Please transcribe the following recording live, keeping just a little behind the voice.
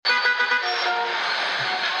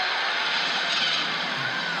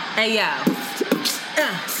Hey, yo.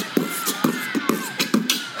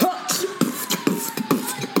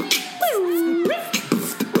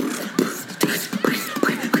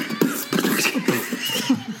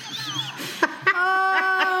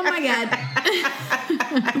 Oh, my God.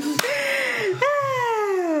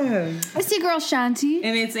 It's your girl, Shanti.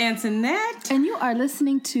 And it's Antoinette. And you are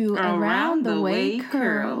listening to Around the Way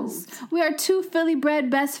Curls. We are two Philly-bred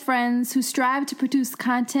best friends who strive to produce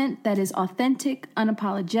content that is authentic,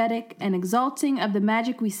 unapologetic, and exalting of the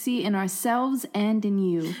magic we see in ourselves and in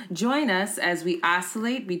you. Join us as we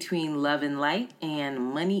oscillate between love and light and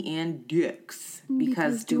money and dicks.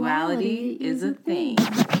 Because duality is a thing.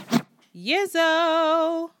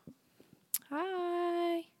 Yizzo.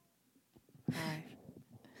 Hi. Hi.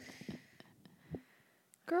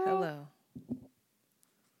 Girl. Hello.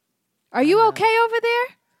 Are you okay over there?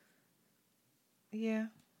 Yeah.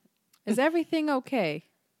 Is everything okay?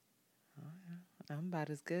 I'm about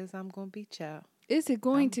as good as I'm going to be, child. Is it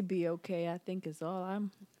going to be okay? I think is all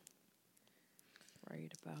I'm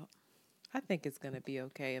worried about. I think it's going to be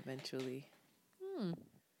okay eventually.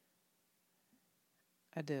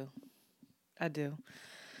 I do.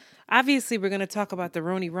 Obviously, we're going to talk about the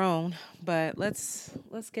Roni Roan, but let's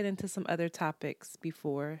get into some other topics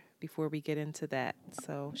before we get into that.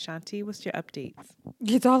 So, Shanti, what's your updates?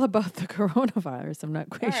 It's all about the coronavirus. I'm not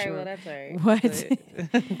quite sure. Well, that's all right. What?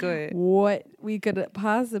 Go ahead. What we could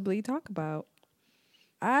possibly talk about.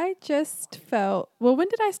 I just felt, well, when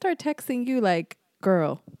did I start texting you like,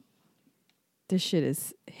 girl, this shit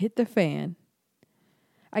is hit the fan?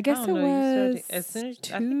 I guess it was as soon as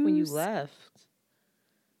I think when you left.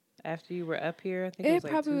 After you were up here, I think it was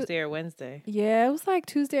like Tuesday or Wednesday. Yeah, it was like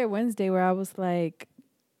Tuesday or Wednesday where I was like,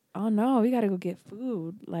 oh no, we got to go get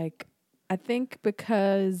food. Like, I think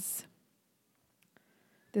because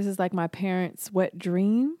this is like my parents' wet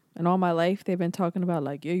dream. And all my life, they've been talking about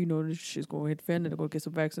like, yeah, you know, this shit's going to hit the fan. And they're going to get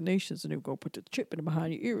some vaccinations. And they're going to put the chip in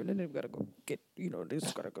behind your ear. And then they've got to go get, you know,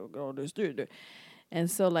 this got to go get all this.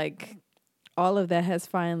 And so like all of that has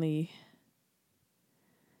finally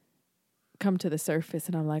come to the surface,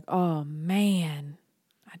 and I'm like, oh man,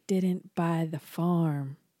 I didn't buy the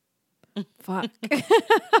farm. Fuck.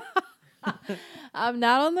 I'm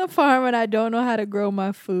not on the farm, and I don't know how to grow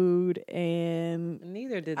my food, and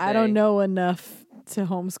neither did I don't know enough to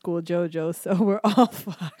homeschool JoJo, so we're all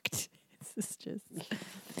fucked. It's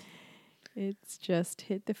just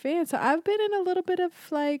hit the fan. So I've been in a little bit of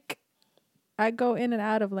like, I go in and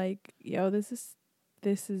out of like, yo, this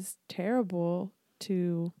is terrible,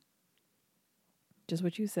 to just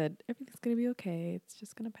what you said, everything's going to be okay. It's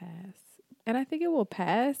just going to pass. And I think it will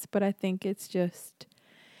pass, but I think it's just,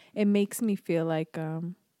 it makes me feel like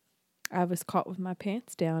I was caught with my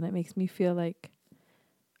pants down. It makes me feel like,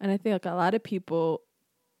 and I think like a lot of people,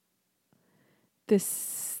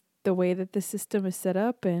 the way that the system is set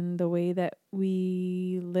up and the way that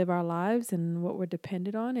we live our lives and what we're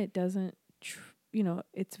dependent on, it doesn't,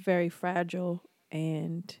 it's very fragile,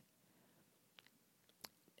 and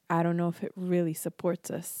I don't know if it really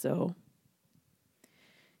supports us. So,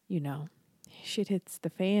 shit hits the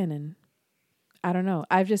fan, and I don't know.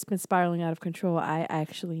 I've just been spiraling out of control. I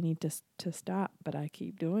actually need to stop, but I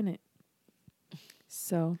keep doing it.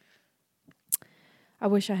 So, I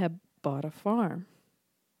wish I had bought a farm.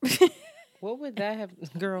 What would that have,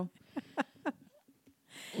 girl?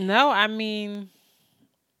 No, I mean,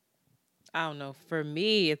 I don't know. For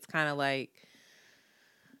me, it's kind of like,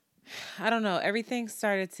 I don't know. Everything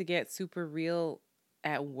started to get super real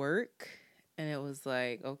at work. And it was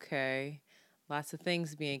like, okay, lots of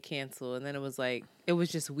things being canceled. And then it was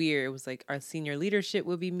just weird. It was like our senior leadership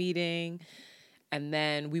would be meeting. And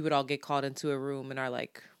then we would all get called into a room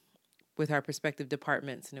with our respective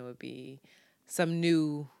departments. And it would be some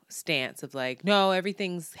new stance of like, no,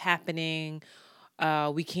 everything's happening.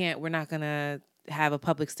 We're not going to have a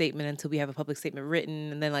public statement until we have a public statement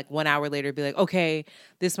written. And then like 1 hour later be like, okay,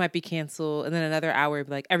 this might be canceled. And then another hour be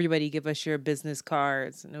like, everybody give us your business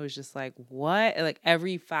cards. And it was just like, what? And like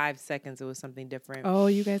every 5 seconds it was something different. Oh,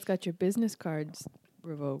 you guys got your business cards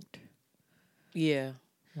revoked. Yeah.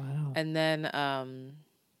 Wow. And then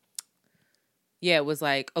it was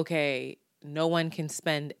like, okay, no one can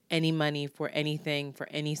spend any money for anything, for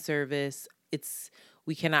any service.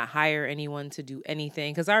 We cannot hire anyone to do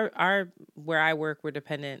anything, because our where I work, we're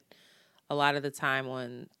dependent a lot of the time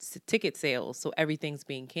on ticket sales, so everything's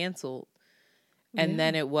being canceled. And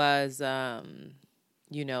then it was,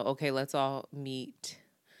 okay, let's all meet.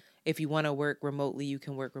 If you want to work remotely, you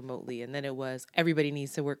can work remotely. And then it was everybody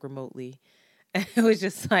needs to work remotely. And it was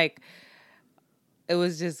just like, it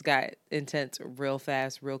was just got intense real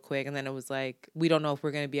fast, real quick. And then it was like, we don't know if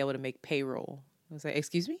we're going to be able to make payroll. I was like,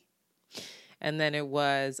 excuse me? And then it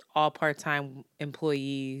was all part-time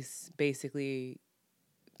employees basically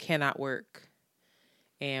cannot work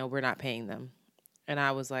and we're not paying them. And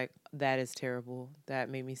I was like, that is terrible. That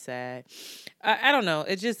made me sad. I don't know.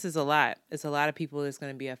 It just is a lot. It's a lot of people that's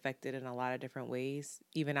going to be affected in a lot of different ways,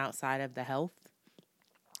 even outside of the health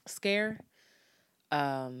scare.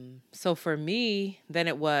 So for me, then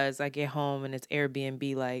it was I get home and it's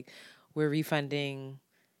Airbnb, like we're refunding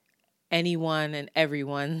anyone and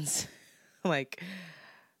everyone's like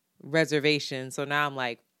reservation. So now I'm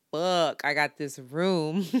like, fuck, I got this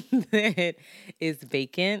room that is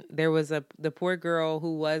vacant. There was the poor girl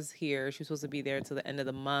who was here. She was supposed to be there until the end of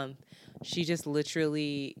the month. She just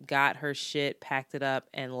literally got her shit, packed it up,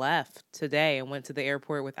 and left today and went to the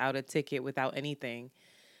airport without a ticket, without anything,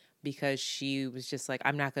 because she was just like,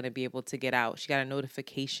 I'm not going to be able to get out. She got a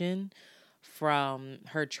notification from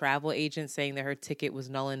her travel agent saying that her ticket was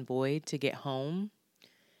null and void to get home.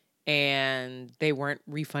 And they weren't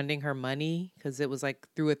refunding her money because it was like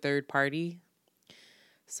through a third party.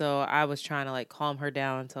 So I was trying to like calm her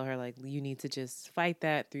down and tell her like, you need to just fight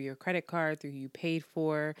that through your credit card, through who you paid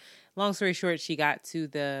for. Long story short, she got to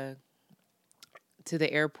the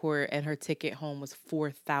airport and her ticket home was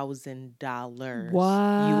 $4,000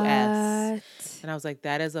 US. And I was like,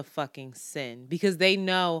 that is a fucking sin, because they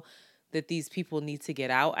know that these people need to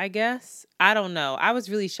get out, I guess. I don't know. I was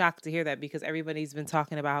really shocked to hear that because everybody's been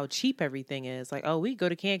talking about how cheap everything is. Like, oh, we go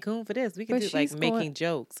to Cancun for this. We can do like making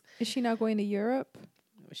jokes. Is she not going to Europe?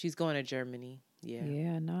 She's going to Germany. Yeah.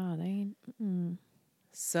 Yeah, no, they ain't. Mm-mm.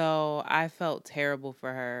 So I felt terrible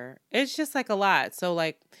for her. It's just like a lot. So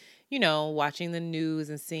like, you know, watching the news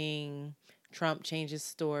and seeing Trump change his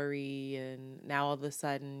story, and now all of a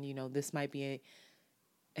sudden, you know, this might be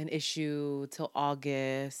an issue till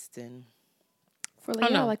August, and for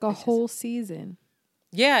like, yeah, like a whole season.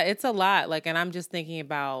 Yeah, it's a lot. Like, and I'm just thinking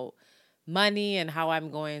about money and how I'm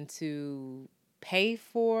going to pay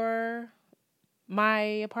for my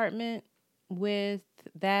apartment with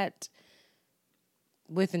a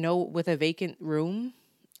vacant room.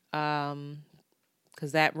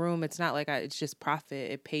 Because that room, it's not like it's just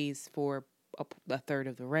profit. It pays for a third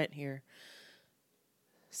of the rent here.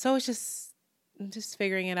 So it's just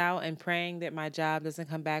figuring it out and praying that my job doesn't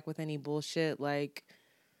come back with any bullshit like,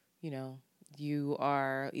 you know, you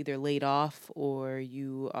are either laid off or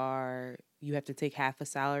you have to take half a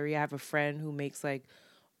salary. I have a friend who makes like,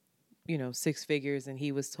 you know, 6 figures, and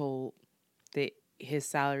he was told that his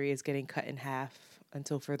salary is getting cut in half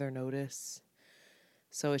until further notice.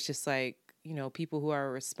 So it's just like, you know, people who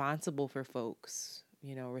are responsible for folks,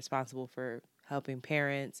 you know, responsible for helping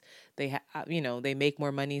parents, they they make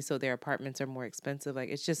more money, so their apartments are more expensive. Like,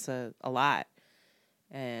 it's just a lot.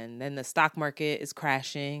 And then the stock market is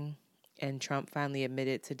crashing, and Trump finally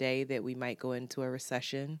admitted today that we might go into a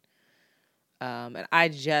recession. And I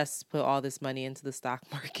just put all this money into the stock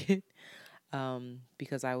market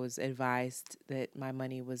because I was advised that my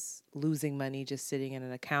money was losing money just sitting in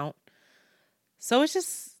an account. So it's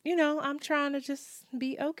just, you know, I'm trying to just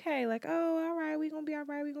be okay. Like, oh, all right, we're going to be all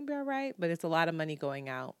right. We're going to be all right. But it's a lot of money going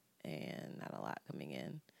out and not a lot coming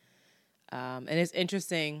in. And it's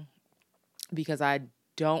interesting because I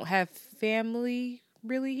don't have family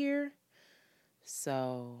really here.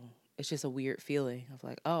 So it's just a weird feeling of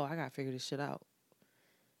like, oh, I got to figure this shit out.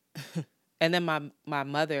 And then my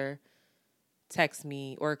mother texted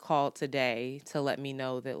me or called today to let me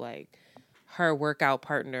know that like, her workout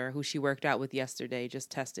partner, who she worked out with yesterday,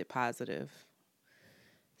 just tested positive.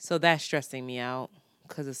 So that's stressing me out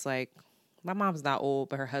because it's like, my mom's not old,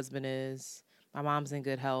 but her husband is. My mom's in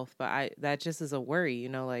good health, but that just is a worry, you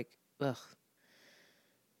know, like, ugh.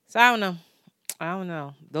 So I don't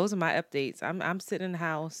know. Those are my updates. I'm sitting in the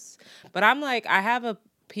house, but I'm like, I have a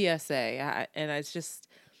PSA, and it's just,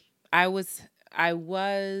 I was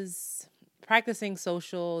practicing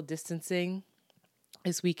social distancing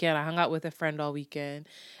this weekend. I hung out with a friend all weekend,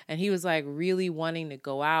 and he was like really wanting to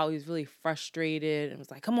go out. He was really frustrated and was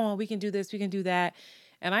like, come on, we can do this, we can do that.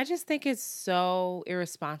 And I just think it's so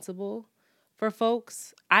irresponsible for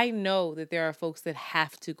folks. I know that there are folks that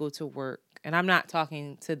have to go to work, and I'm not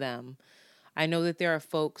talking to them. I know that there are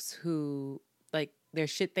folks who, like, there's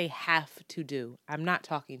shit they have to do. I'm not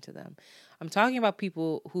talking to them. I'm talking about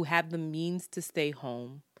people who have the means to stay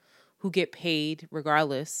home, who get paid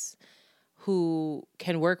regardless, who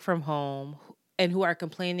can work from home, and who are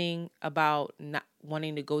complaining about not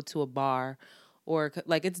wanting to go to a bar, or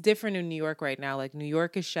like, it's different in New York right now. Like, New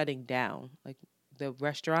York is shutting down. Like, the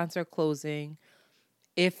restaurants are closing.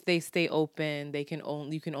 If they stay open,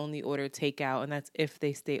 you can only order takeout, and that's if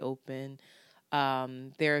they stay open.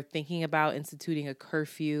 They're thinking about instituting a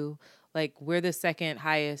curfew. Like, we're the second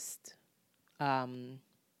highest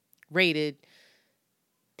rated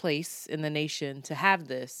place in the nation to have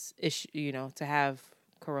this issue, you know, to have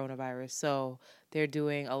coronavirus. So they're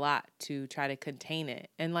doing a lot to try to contain it.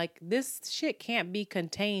 And like this shit can't be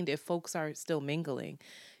contained if folks are still mingling.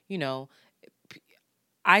 You know,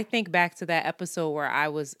 I think back to that episode where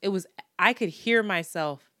I could hear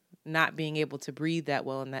myself not being able to breathe that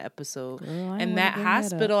well in that episode. Girl, and that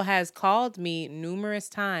hospital has called me numerous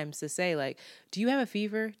times to say, like, do you have a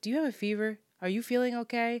fever? Do you have a fever? Are you feeling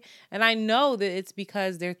okay? And I know that it's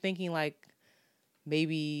because they're thinking like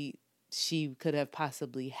maybe she could have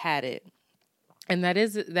possibly had it. And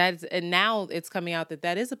and now it's coming out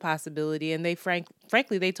that is a possibility. And they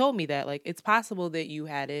frankly, they told me that, like, it's possible that you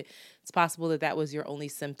had it. It's possible that was your only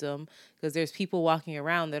symptom, because there's people walking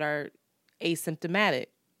around that are asymptomatic,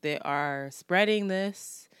 that are spreading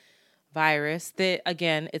this virus that,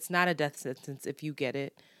 again, it's not a death sentence if you get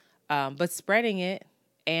it, but spreading it,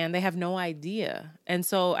 and they have no idea. And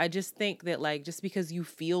so I just think that, like, just because you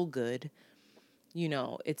feel good, you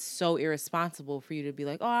know, it's so irresponsible for you to be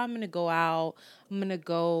like, oh, I'm going to go out. I'm going to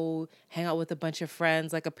go hang out with a bunch of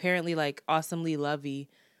friends. Like, apparently, like, Awesomely Lovey,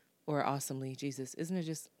 or Awesomely, Jesus, isn't it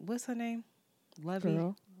just, what's her name? Lovey?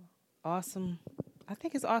 Girl. Awesome. I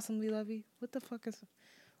think it's Awesomely Lovey. What the fuck is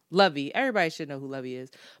Lovey? Everybody should know who Lovey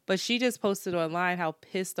is. But she just posted online how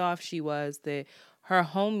pissed off she was that her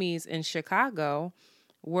homies in Chicago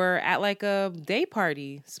were at, like, a day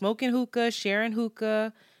party, smoking hookah, sharing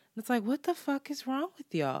hookah. It's like, what the fuck is wrong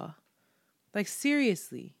with y'all? Like,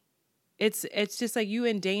 seriously. It's just like you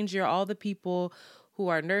endanger all the people who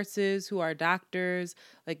are nurses, who are doctors.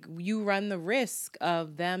 Like, you run the risk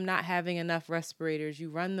of them not having enough respirators. You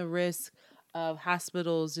run the risk of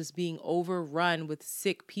hospitals just being overrun with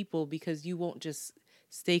sick people because you won't just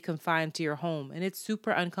stay confined to your home. And it's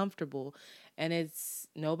super uncomfortable. And it's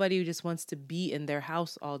nobody who just wants to be in their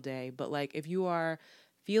house all day. But, like, if you are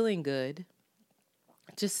feeling good,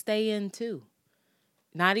 just stay in too.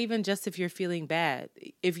 Not even just if you're feeling bad.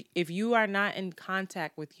 If you are not in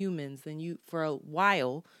contact with humans, then you, for a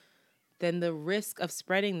while, then the risk of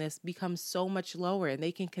spreading this becomes so much lower, and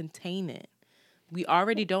they can contain it. We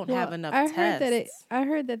already don't have enough tests. I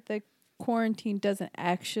heard that the quarantine doesn't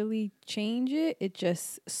actually change it. It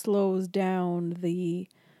just slows down it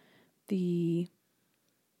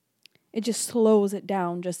just slows it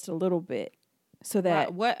down just a little bit. So that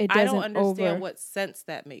it doesn't I don't understand what sense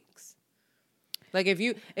that makes. Like,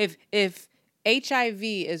 if HIV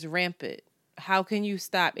is rampant, how can you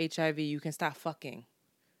stop HIV? You can stop fucking,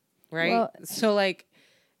 right? Well, so, like,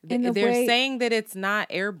 they're saying that it's not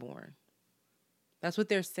airborne. That's what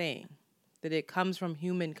they're saying, that it comes from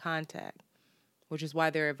human contact, which is why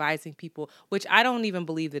they're advising people, which I don't even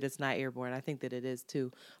believe that it's not airborne. I think that it is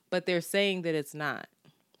too, but they're saying that it's not.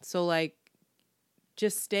 So, like,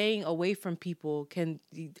 just staying away from people can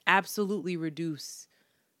absolutely reduce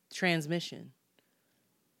transmission.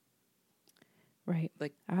 Right.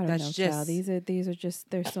 Like, I don't know, child. These are just,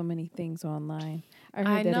 there's so many things online. I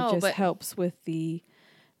heard that it just helps with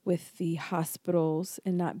the hospitals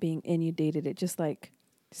and not being inundated. It just, like,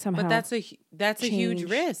 somehow. But that's a huge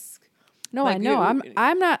risk. No, like, I know.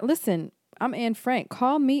 I'm not. Listen, I'm Anne Frank.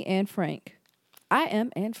 Call me Anne Frank. I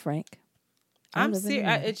am Anne Frank. I'm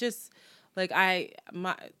serious. It's just like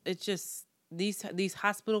it's just these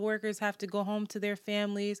hospital workers have to go home to their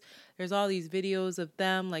families. There's all these videos of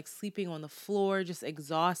them, like, sleeping on the floor, just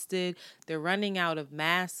exhausted. They're running out of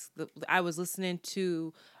masks. I was listening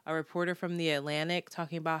to a reporter from The Atlantic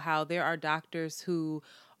talking about how there are doctors who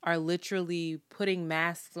are literally putting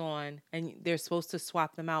masks on, and they're supposed to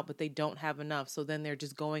swap them out, but they don't have enough. So then they're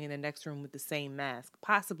just going in the next room with the same mask,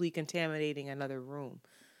 possibly contaminating another room.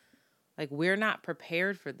 Like, we're not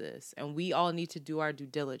prepared for this, and we all need to do our due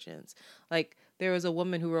diligence. Like, there was a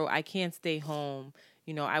woman who wrote, I can't stay home.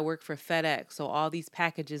 You know, I work for FedEx, so all these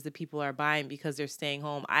packages that people are buying because they're staying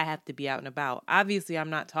home, I have to be out and about. Obviously, I'm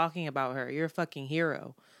not talking about her. You're a fucking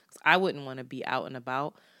hero. 'Cause I wouldn't want to be out and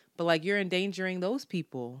about. But, like, you're endangering those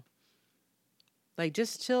people. Like,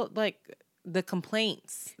 just chill. Like, the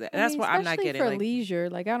complaints. That's what I'm not getting. For leisure,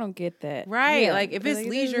 like, I don't get that. Right. Yeah, like, if it's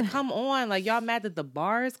leisure, come on. Like, y'all mad that the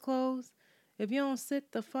bar is closed? If you don't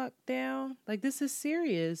sit the fuck down, like, this is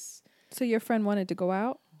serious. So your friend wanted to go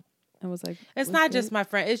out and was like, it's not just my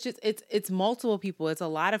friend. It's just, it's multiple people. It's a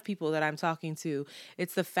lot of people that I'm talking to.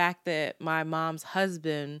 It's the fact that my mom's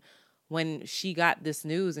husband, when she got this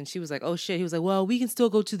news and she was like, oh shit, he was like, well, we can still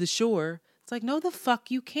go to the shore. It's like, no, the fuck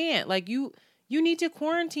you can't. Like, you need to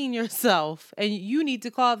quarantine yourself, and you need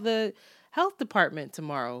to call the health department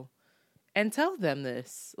tomorrow and tell them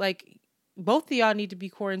this. Like, both of y'all need to be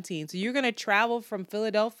quarantined. So you're going to travel from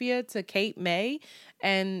Philadelphia to Cape May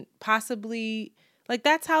and possibly, like,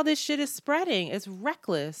 that's how this shit is spreading. It's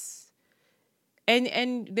reckless.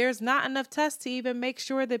 And there's not enough tests to even make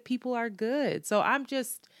sure that people are good. So I'm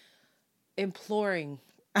just imploring,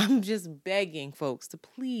 I'm just begging folks to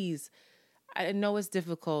please, I know it's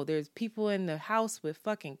difficult. There's people in the house with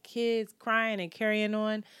fucking kids crying and carrying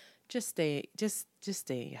on. Just stay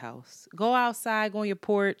in your house. Go outside, go on your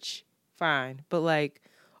porch, fine. But like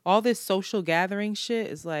all this social gathering shit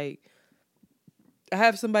is like, I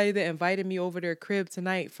have somebody that invited me over their crib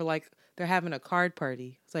tonight for like, they're having a card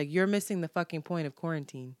party. It's like, you're missing the fucking point of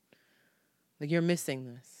quarantine. Like, you're missing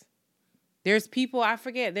this. There's people, I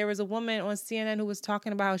forget, there was a woman on CNN who was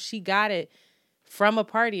talking about how she got it from a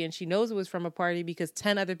party, and she knows it was from a party because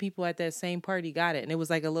 10 other people at that same party got it, and it was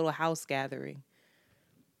like a little house gathering.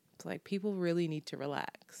 It's like, people really need to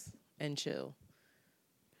relax and chill.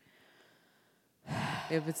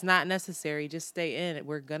 If it's not necessary, just stay in.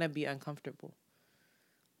 We're going to be uncomfortable.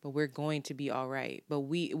 But we're going to be all right. But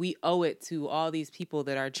we owe it to all these people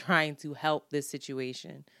that are trying to help this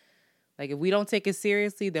situation. Like, if we don't take it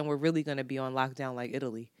seriously, then we're really going to be on lockdown like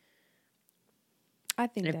Italy. I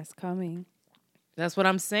think that's coming. That's what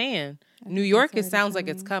I'm saying. New York, it sounds like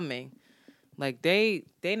it's coming. Like, they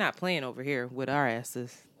not playing over here with our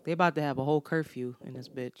asses. They about to have a whole curfew in this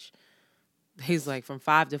bitch. He's like, from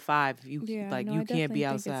 5 to 5, you can't be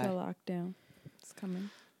outside. It's a lockdown. It's coming.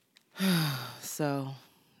 So...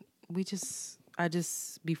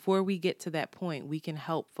 before we get to that point, we can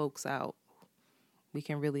help folks out. We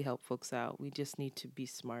can really help folks out. We just need to be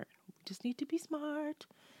smart.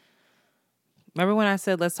 Remember when I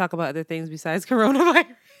said, let's talk about other things besides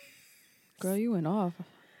coronavirus? Girl, you went off.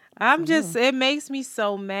 It makes me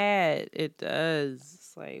so mad. It does.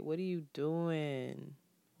 It's like, what are you doing?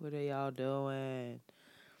 What are y'all doing?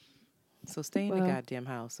 So stay in the goddamn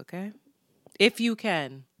house, okay? If you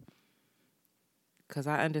can. Because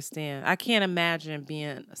I understand. I can't imagine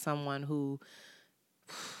being someone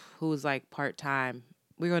who's like part-time.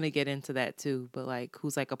 We're going to get into that too. But like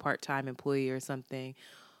who's like a part-time employee or something.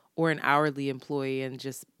 Or an hourly employee and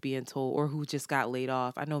just being told. Or who just got laid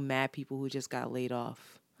off. I know mad people who just got laid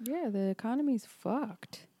off. Yeah, the economy's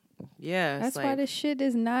fucked. Yeah. That's why this shit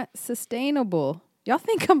is not sustainable. Y'all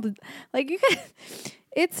think I'm... Like, you guys...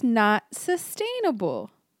 It's not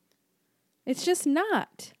sustainable. It's just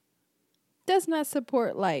not. Does not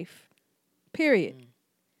support life. Period.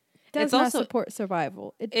 Does not support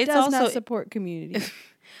survival. It does not support community.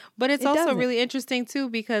 But it's also really interesting too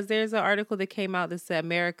because there's an article that came out that said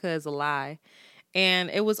America is a lie. And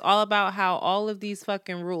it was all about how all of these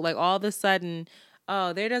fucking rules, like all of a sudden,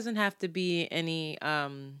 there doesn't have to be any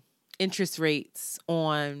interest rates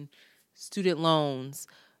on student loans.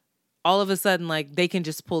 All of a sudden, like, they can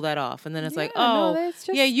just pull that off. And then it's like,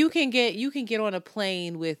 you can get on a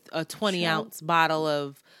plane with a 20-ounce bottle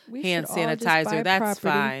of hand sanitizer. That's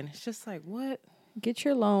fine. It's just like, what? Get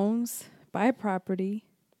your loans. Buy property.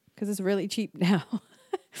 Because it's really cheap now.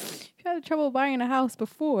 If you had trouble buying a house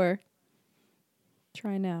before,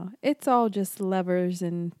 try now. It's all just levers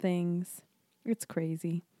and things. It's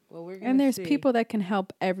crazy. Well, and there's people that can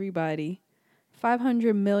help everybody.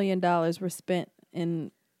 $500 million were spent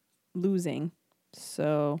in... losing.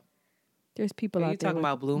 So there's people out there. You talking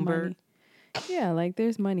about Bloomberg? Money. Yeah, like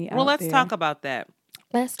there's money out there. Well, let's talk about that.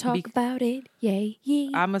 Let's talk about it. Yay,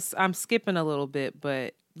 yay. I'm skipping a little bit,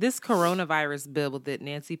 but this coronavirus bill that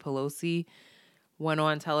Nancy Pelosi went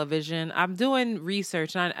on television, I'm doing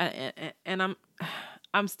research and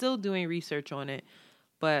I'm still doing research on it.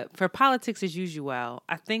 But for politics as usual,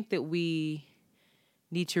 I think that we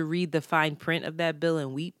need to read the fine print of that bill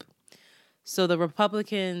and weep. So the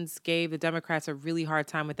Republicans gave the Democrats a really hard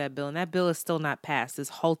time with that bill, and that bill is still not passed. It's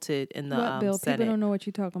halted in the what bill? Senate. People don't know what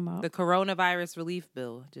you're talking about. The coronavirus relief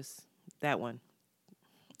bill, just that one.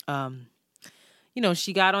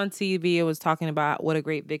 She got on TV and was talking about what a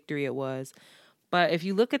great victory it was. But if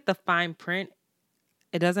you look at the fine print,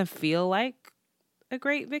 it doesn't feel like a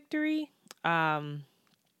great victory.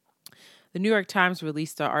 The New York Times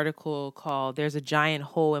released an article called "There's a Giant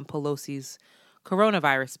Hole in Pelosi's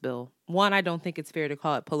Coronavirus Bill." One, I don't think it's fair to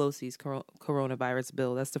call it Pelosi's coronavirus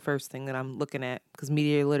bill. That's the first thing that I'm looking at because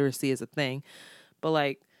media literacy is a thing. But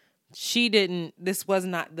like, this was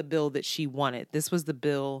not the bill that she wanted. This was the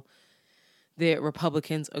bill that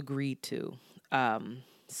Republicans agreed to.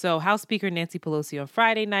 So House Speaker Nancy Pelosi on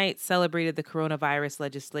Friday night celebrated the coronavirus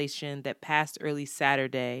legislation that passed early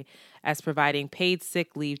Saturday as providing paid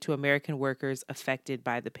sick leave to American workers affected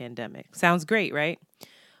by the pandemic. Sounds great, right?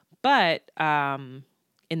 But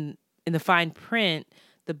in the fine print,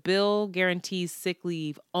 The bill guarantees sick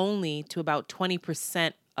leave only to about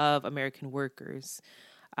 20% of American workers.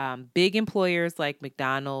 Big employers like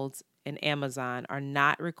McDonald's and Amazon are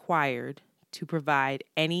not required to provide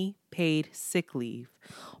any paid sick leave,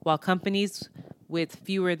 while companies with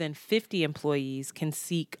fewer than 50 employees can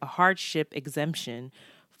seek a hardship exemption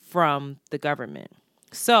from the government.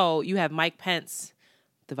 So you have Mike Pence,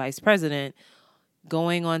 the vice president,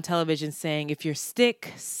 going on television saying, if you're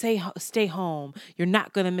sick, stay home. You're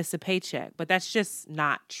not going to miss a paycheck. But that's just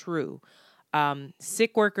not true.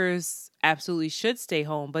 Sick workers absolutely should stay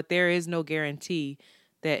home, but there is no guarantee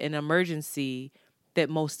that in emergency that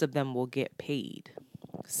most of them will get paid.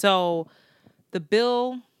 So the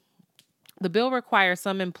bill requires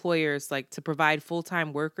some employers like to provide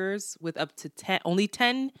full-time workers with up to only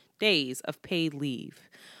 10 days of paid leave.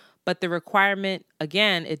 But the requirement,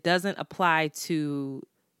 again, it doesn't apply to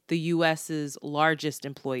the U.S.'s largest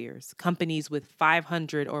employers, companies with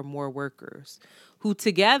 500 or more workers, who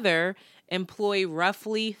together employ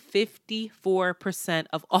roughly 54%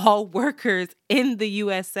 of all workers in the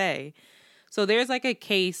USA. So there's like a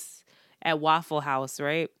case at Waffle House,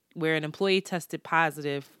 right, where an employee tested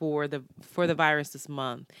positive for the virus this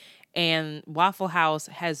month, and Waffle House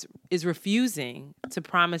is refusing to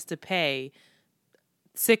promise to pay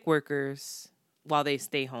sick workers while they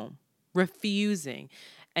stay home, refusing.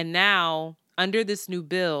 And now, under this new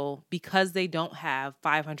bill, because they don't have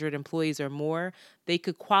 500 employees or more, they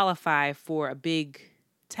could qualify for a big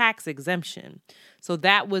tax exemption. So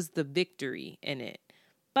that was the victory in it.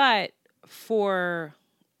 But for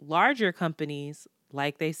larger companies,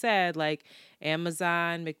 like they said, like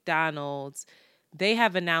Amazon, McDonald's, they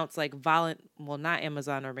have announced not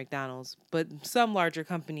Amazon or McDonald's, but some larger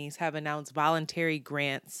companies have announced voluntary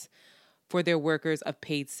grants for their workers of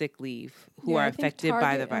paid sick leave who are affected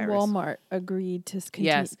by the virus. And Walmart agreed to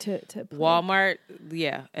continue to play. Walmart,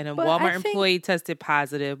 and a Walmart employee tested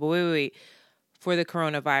positive, but wait, for the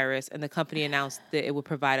coronavirus, and the company announced that it would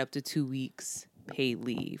provide up to 2 weeks paid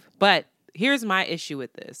leave. But here's my issue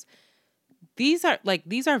with this. These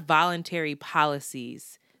are voluntary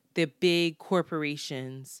policies that big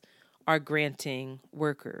corporations are granting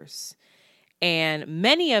workers. And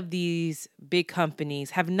many of these big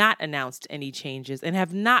companies have not announced any changes and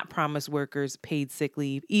have not promised workers paid sick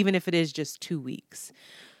leave, even if it is just 2 weeks.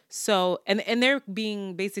 So, and they're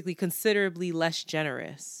being basically considerably less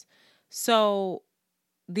generous. So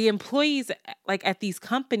the employees at these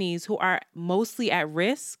companies who are mostly at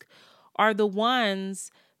risk are the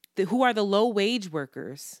ones who are the low wage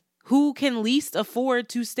workers who can least afford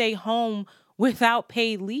to stay home without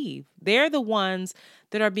paid leave. They're the ones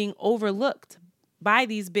that are being overlooked by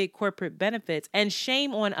these big corporate benefits. And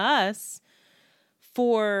shame on us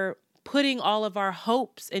for putting all of our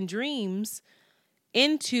hopes and dreams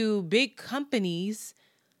into big companies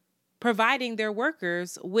providing their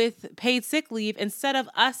workers with paid sick leave instead of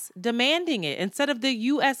us demanding it, instead of the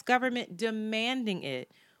U.S. government demanding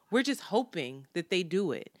it. We're just hoping that they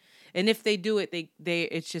do it. And if they do it, they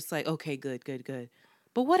it's just like, okay, good.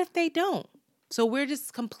 But what if they don't? So we're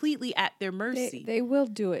just completely at their mercy. They will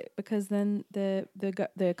do it because then the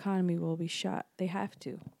economy will be shot. They have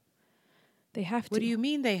to. What do you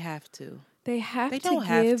mean they have to? They have to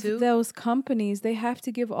give those companies, they have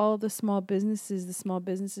to give all of the small businesses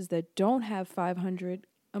that don't have 500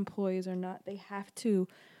 employees or not, they have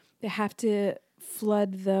to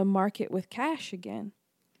flood the market with cash again.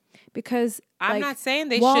 Because I'm not saying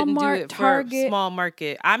they shouldn't do it for small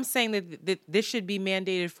market. I'm saying that this should be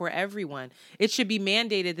mandated for everyone. It should be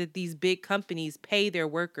mandated that these big companies pay their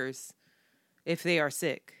workers if they are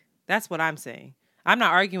sick. That's what I'm saying. I'm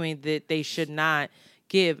not arguing that they should not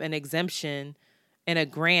give an exemption and a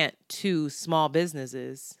grant to small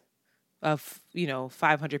businesses of,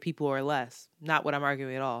 500 people or less. Not what I'm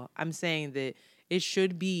arguing at all. I'm saying that it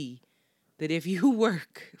should be that if you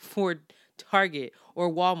work for Target or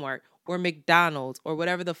Walmart or McDonald's or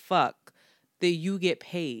whatever the fuck, that you get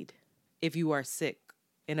paid if you are sick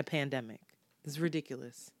in a pandemic. It's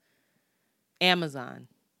ridiculous. Amazon.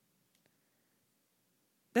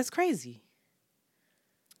 That's crazy.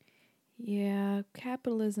 Yeah,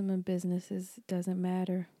 capitalism and businesses doesn't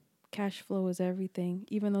matter. Cash flow is everything.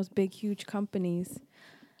 Even those big, huge companies.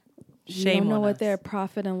 You don't know what their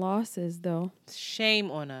profit and loss is, though. Shame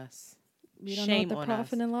on us. We don't know what the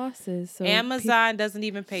profit and loss is. So Amazon doesn't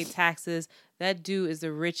even pay taxes. That dude is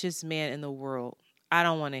the richest man in the world. I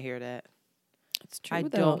don't want to hear that. It's true, I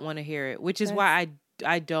don't want to hear it, which is why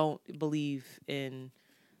I don't believe in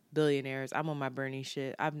billionaires. I'm on my Bernie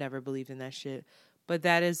shit. I've never believed in that shit. But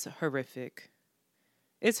that is horrific.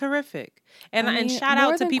 It's horrific. And shout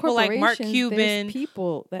out to people like Mark Cuban. There's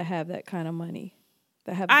people that have that kind of money.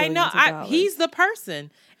 that have I billions know. of dollars. He's the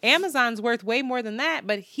person. Amazon's worth way more than that,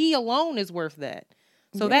 but he alone is worth that.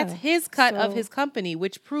 So that's his cut of his company,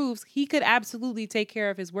 which proves he could absolutely take care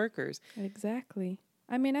of his workers. Exactly.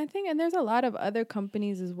 I mean, I think, and there's a lot of other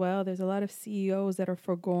companies as well. There's a lot of CEOs that are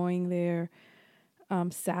foregoing their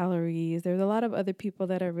salaries. There's a lot of other people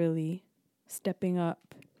that are really stepping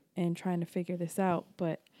up and trying to figure this out.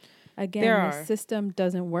 But again, the system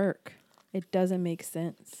doesn't work. It doesn't make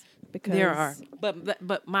sense because there are.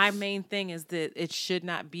 But my main thing is that it should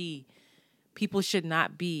not be. People should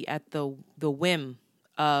not be at the whim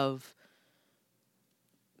of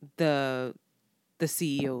the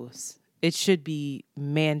CEOs. It should be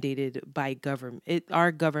mandated by government.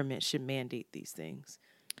 Our government should mandate these things.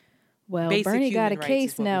 Well, Bernie got a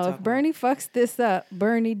case now. If Bernie fucks this up,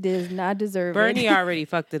 Bernie does not deserve it. Bernie already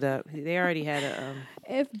fucked it up. They already had a.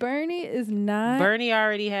 If Bernie is not, Bernie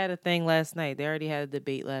already had a thing last night. They already had a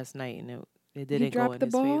debate last night, and it didn't go in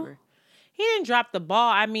his favor. He didn't drop the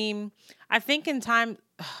ball. I mean, I think in time,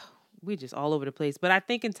 we just all over the place. But I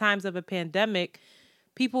think in times of a pandemic,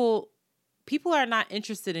 people are not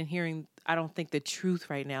interested in hearing, I don't think, the truth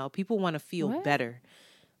right now. People want to feel better.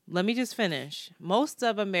 Let me just finish. Most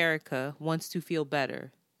of America wants to feel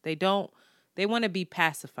better. They want to be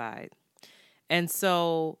pacified. And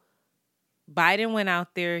so Biden went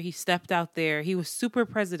out there, he stepped out there, he was super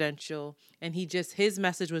presidential, and his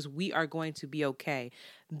message was, we are going to be okay.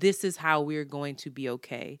 This is how we're going to be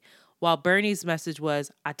okay. While Bernie's message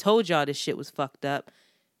was, I told y'all this shit was fucked up.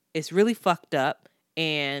 It's really fucked up,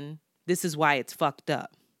 and this is why it's fucked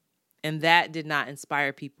up. And that did not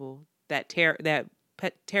inspire people. That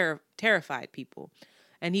terrified people.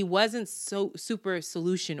 And he wasn't so super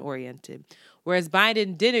solution oriented. Whereas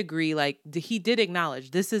Biden did agree, like he did acknowledge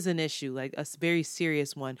this is an issue, like a very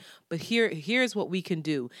serious one. But here's what we can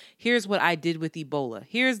do. Here's what I did with Ebola.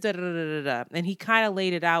 Here's da da da da da. And he kind of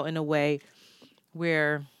laid it out in a way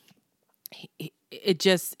where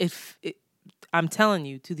I'm telling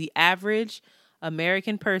you, to the average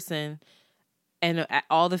American person, and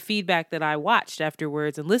all the feedback that I watched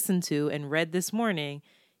afterwards and listened to and read this morning,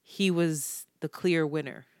 he was the clear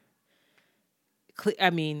winner. I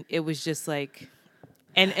mean, it was just like,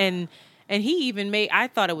 and he even I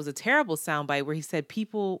thought it was a terrible soundbite where he said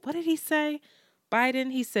what did he say?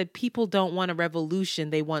 Biden, he said, people don't want a revolution,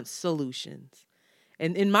 they want solutions.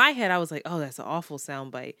 And in my head, I was like, oh, that's an awful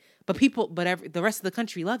soundbite. But the rest of the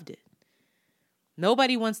country loved it.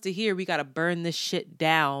 Nobody wants to hear we got to burn this shit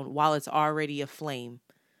down while it's already aflame.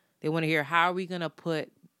 They want to hear, how are we going to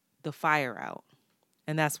put the fire out?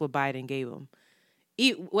 And that's what Biden gave them.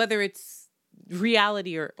 Whether it's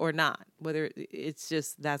reality or not, whether it's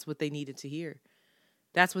just that's what they needed to hear.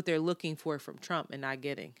 That's what they're looking for from Trump and not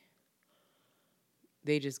getting.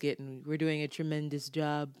 They just we're doing a tremendous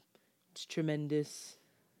job. It's tremendous.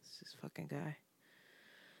 It's this fucking guy.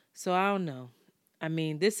 So I don't know. I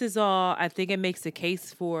mean, this is all, I think it makes a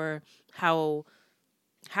case for how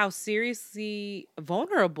seriously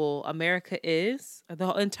vulnerable America is,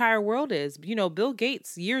 the entire world is. You know, Bill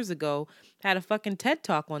Gates years ago had a fucking TED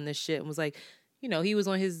Talk on this shit and was like, you know, he was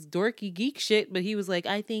on his dorky geek shit, but he was like,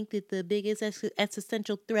 I think that the biggest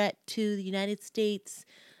existential threat to the United States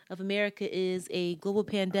of America is a global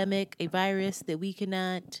pandemic, a virus that we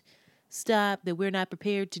cannot stop, that we're not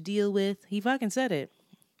prepared to deal with. He fucking said it.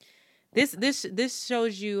 This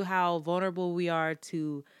shows you how vulnerable we are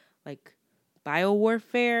to, like,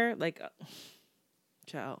 biowarfare. Like,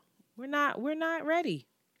 child, we're not ready.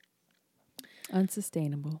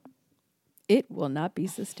 Unsustainable. It will not be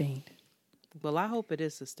sustained. Well, I hope it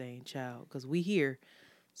is sustained, child, because we here,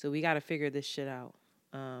 so we got to figure this shit out.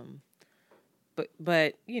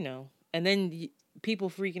 But you know, and then people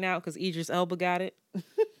freaking out because Idris Elba got it.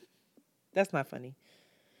 That's not funny.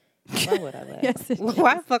 Why would I laugh? Yes,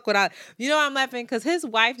 why the fuck would I? You know I'm laughing because his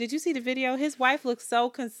wife, did you see the video? His wife looks so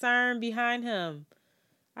concerned behind him.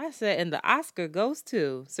 I said, and the Oscar goes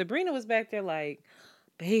to Sabrina was back there like,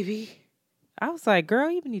 baby. I was like,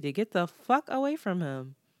 girl, you need to get the fuck away from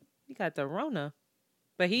him. He got the Rona.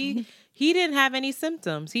 But he didn't have any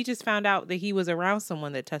symptoms. He just found out that he was around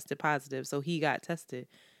someone that tested positive, so he got tested.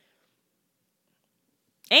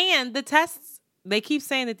 And the tests, they keep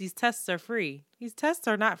saying that these tests are free. These tests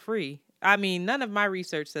are not free. I mean, none of my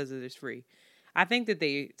research says that it's free. I think that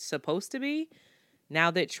they're supposed to be. Now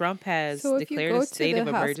that Trump has declared a state of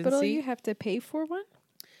emergency, hospital, you have to pay for one.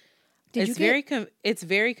 It's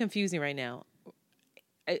very confusing right now.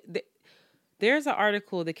 There's an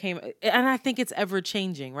article that came, and I think it's ever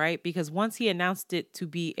changing, right? Because once he announced it to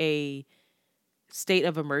be a state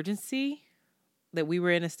of emergency, that we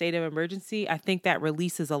were in a state of emergency, I think that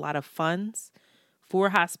releases a lot of funds for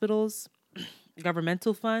hospitals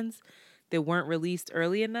governmental funds that weren't released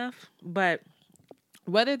early enough. But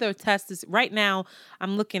whether the test is right now,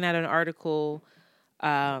 I'm looking at an article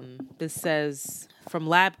that says from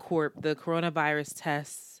LabCorp, the coronavirus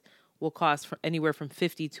tests will cost anywhere from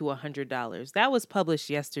 $50 to $100. That was published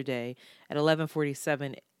yesterday at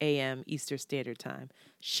 11:47 a.m. Eastern Standard Time.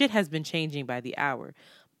 Shit has been changing by the hour.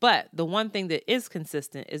 But the one thing that is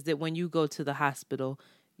consistent is that when you go to the hospital,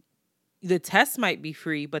 the test might be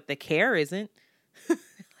free, but the care isn't.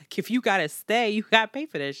 Like if you gotta stay, you gotta pay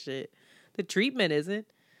for that shit. The treatment isn't.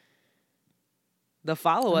 The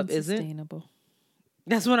follow-up isn't. Unsustainable.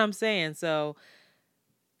 That's what I'm saying. So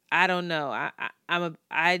I don't know. I'm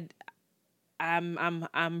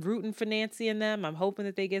rooting for Nancy and them. I'm hoping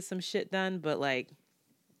that they get some shit done, but like,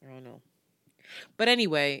 I don't know. But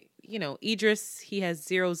anyway, you know, Idris, he has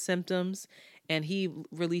 0 symptoms, and he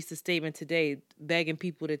released a statement today begging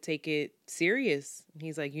people to take it serious.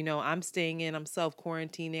 He's like, you know, I'm staying in, I'm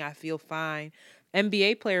self-quarantining, I feel fine.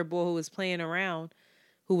 NBA player boy who was playing around,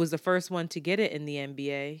 who was the first one to get it in the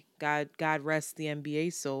NBA. God rest the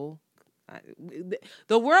NBA soul.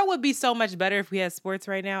 The world would be so much better if we had sports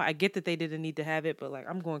right now. I get that they didn't need to have it, but like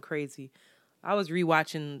I'm going crazy. I was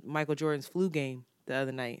rewatching Michael Jordan's flu game the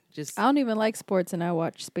other night. I don't even like sports, and I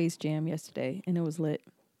watched Space Jam yesterday, and it was lit.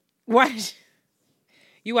 What?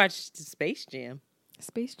 You watched Space Jam?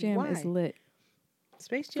 Space Jam is lit.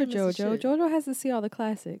 Space Jam for JoJo. JoJo has to see all the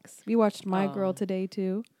classics. We watched My Girl today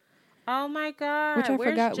too. Oh my God! Which I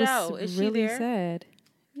forgot Jo? was really sad.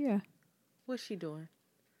 Yeah. What's she doing?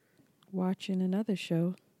 Watching another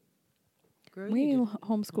show. Girl, we ain't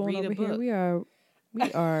homeschooling over here.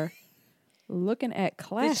 We are looking at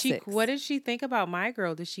classics. What did she think about My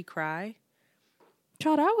Girl? Did she cry?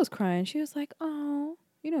 Child, I was crying. She was like, "Oh,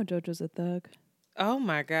 you know, JoJo's a thug." Oh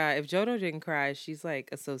my God! If JoJo didn't cry, she's like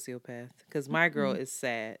a sociopath. Because My Girl is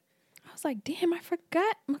sad. I was like, damn, I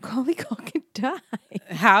forgot Macaulay Culkin died.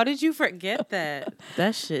 How did you forget that?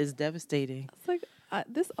 That shit is devastating. It's like,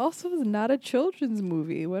 this also is not a children's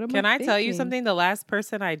movie. What am Can I tell thinking? you something? The last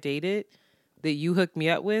person I dated that you hooked me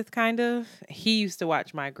up with, kind of, he used to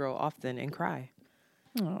watch My Girl often and cry.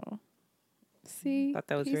 Oh. See? Thought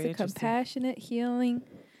that was he's very a compassionate, healing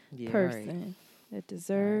person that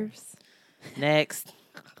deserves. Next.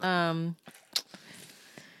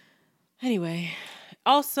 Anyway.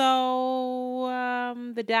 Also,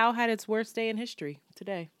 the Dow had its worst day in history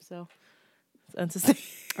today. So, it's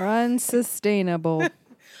unsustainable.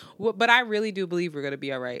 Well, but I really do believe we're going to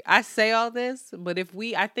be all right. I say all this, but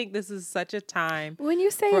I think this is such a time. When you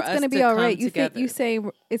say it's going to be all right, you say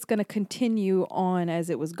it's going to continue on as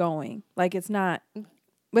it was going. Like it's not.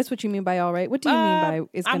 That's what you mean by all right. What do you mean by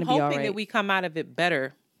it's going to be all right? I'm hoping that we come out of it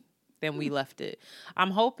better than we left it. I'm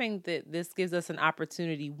hoping that this gives us an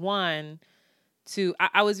opportunity,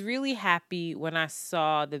 I was really happy when I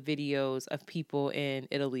saw the videos of people in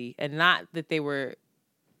Italy, and not that they were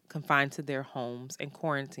confined to their homes and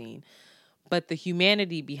quarantine, but the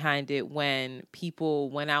humanity behind it when people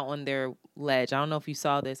went out on their ledge. I don't know if you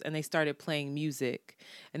saw this, and they started playing music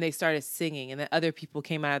and they started singing, and then other people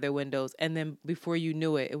came out of their windows, and then before you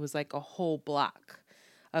knew it, it was like a whole block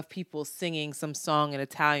of people singing some song in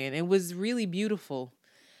Italian. It was really beautiful.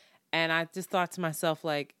 And I just thought to myself,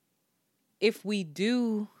 like, if we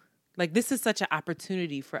do, like, this is such an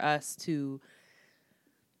opportunity for us to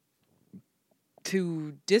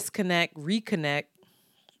disconnect, reconnect,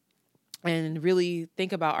 and really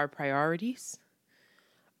think about our priorities.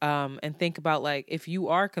 And think about, like, if you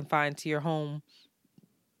are confined to your home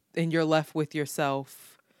and you're left with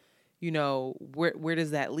yourself, you know, where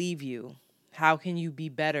does that leave you? How can you be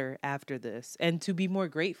better after this? And to be more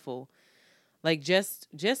grateful. Like, just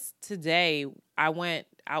today, I went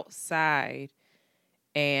outside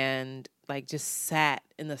and, like, just sat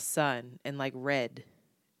in the sun and, like, read.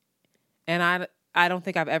 And I don't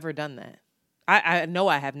think I've ever done that. I know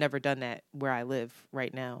I have never done that where I live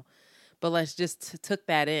right now. But let's just took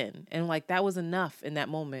that in. And, like, that was enough in that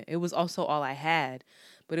moment. It was also all I had,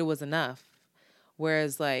 but it was enough.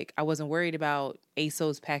 Whereas, like, I wasn't worried about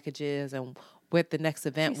ASOS packages and what the next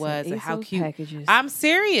event was and how cute. Packages. I'm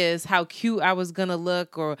serious, how cute I was going to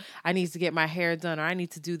look, or I need to get my hair done, or I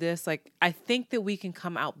need to do this. Like, I think that we can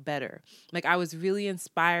come out better. Like, I was really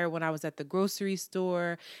inspired when I was at the grocery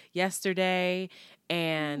store yesterday,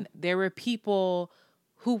 and there were people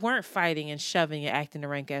who weren't fighting and shoving and acting a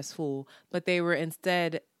rank-ass fool, but they were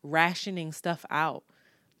instead rationing stuff out.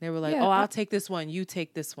 They were like, I'll take this one, you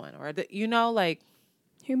take this one. Or, like...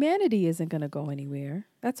 Humanity isn't going to go anywhere.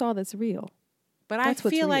 That's all that's real. But I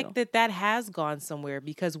feel like that has gone somewhere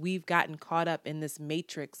because we've gotten caught up in this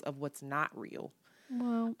matrix of what's not real.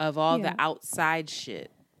 Well, of all the outside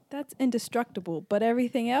shit. that's indestructible. But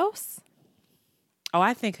everything else, Oh,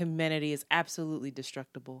 I think humanity is absolutely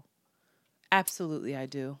destructible. Absolutely, I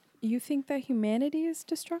do. you think that humanity is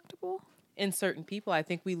destructible? In certain people, I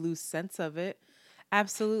think we lose sense of it.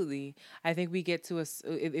 Absolutely. I think we get to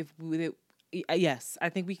yes, I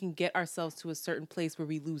think we can get ourselves to a certain place where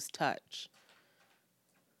we lose touch.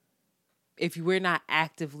 If we're not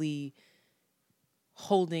actively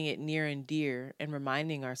holding it near and dear and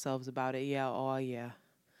reminding ourselves about it, oh yeah,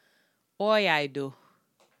 I do.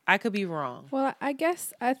 I could be wrong. Well, I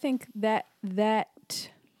guess I think that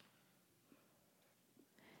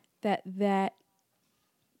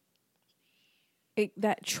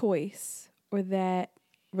choice or that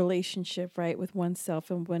relationship, right, with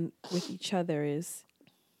oneself and with each other is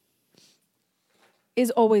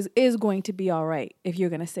going to be all right. If you're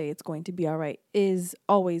going to say it's going to be all right, is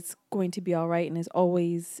always going to be all right, and is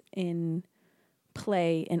always in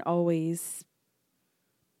play and always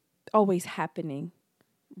happening,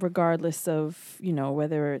 regardless of,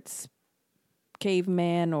 whether it's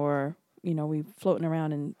caveman or, we floating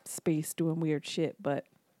around in space doing weird shit. But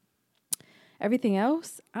everything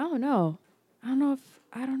else, I don't know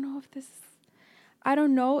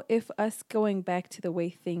if us going back to the way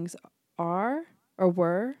things are or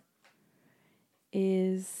were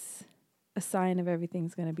is a sign of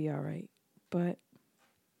everything's going to be all right. But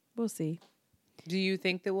we'll see. Do you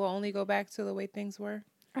think that we'll only go back to the way things were?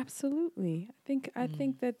 Absolutely. I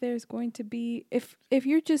think that there's going to be, if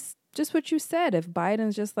you're just what you said, if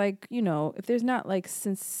Biden's just like, if there's not like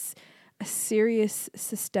since a serious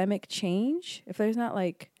systemic change, if there's not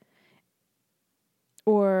like,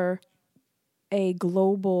 or a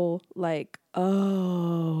global like,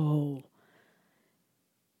 oh,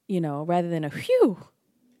 rather than a whew,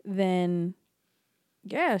 then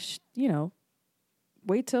yeah,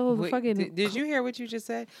 wait till the fucking. Did you hear what you just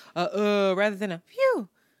said? Rather than a phew.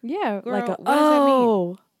 Yeah, girl, like a what does that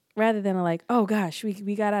mean? Rather than a like, oh gosh, we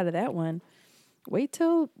got out of that one. Wait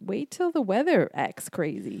till the weather acts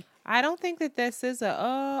crazy. I don't think that this is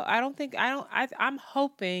I'm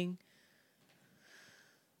hoping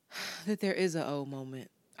that there is a moment.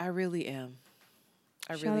 I really am.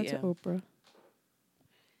 Shout out to Oprah.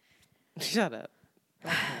 Shut up. I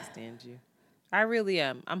can't stand you. I really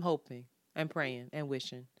am. I'm hoping. I'm praying and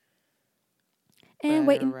wishing. And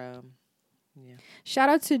waiting. Yeah. Shout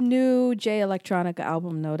out to new Jay Electronica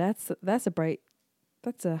album. No, that's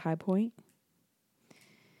a high point.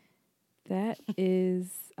 That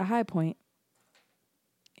is a high point.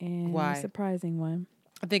 And why? A surprising one.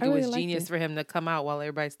 I think it was genius for him to come out while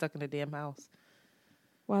everybody's stuck in the damn house.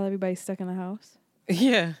 While everybody's stuck in the house?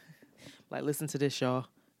 Yeah. Like, listen to this, y'all.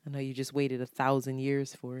 I know you just waited 1,000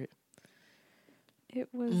 years for it. It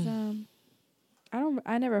was,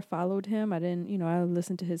 I never followed him. I didn't, I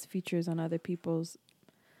listened to his features on other people's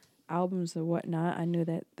albums or whatnot. I knew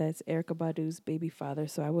that that's Erykah Badu's baby father,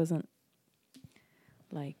 so I wasn't,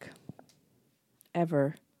 like,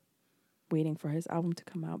 ever waiting for his album to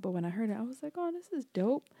come out. But when I heard it, I was like, oh, this is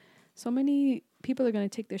dope. So many people are going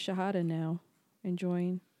to take their Shahada now and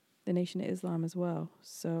join the Nation of Islam as well.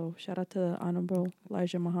 So shout out to Honorable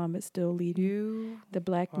Elijah Muhammad, still leading the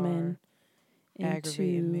black men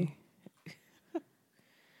into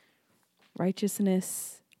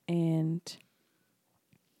righteousness and,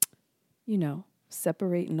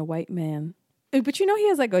 separating the white man. But he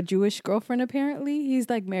has like a Jewish girlfriend apparently. He's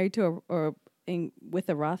like married to with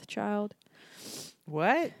a Rothschild.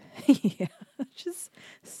 What? Yeah, just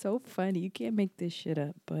so funny. You can't make this shit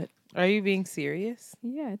up, but. Are you being serious?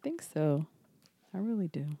 Yeah, I think so. I really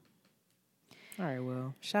do. All right,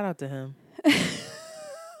 well, shout out to him.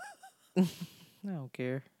 I don't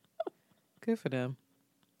care. Good for them.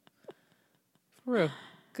 For real.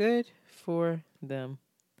 Good for them.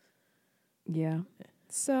 Yeah.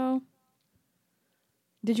 So,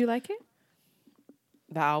 did you like it?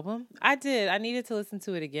 The album? I did. I needed to listen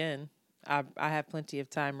to it again. I have plenty of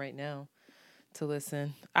time right now to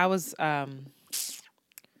listen. I was,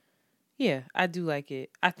 yeah, I do like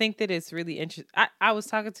it. I think that it's really interesting. I was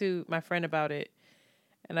talking to my friend about it,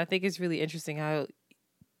 and I think it's really interesting how,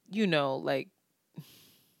 like,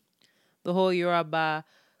 the whole Yoruba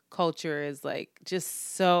culture is, like,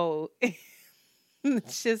 just so,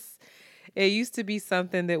 it's just, it used to be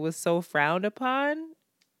something that was so frowned upon,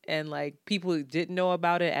 and, like, people didn't know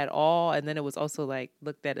about it at all, and then it was also, like,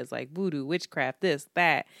 looked at as, like, voodoo, witchcraft, this,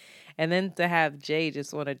 that. And then to have Jay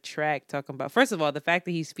just on a track talking about, first of all, the fact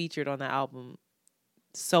that he's featured on the album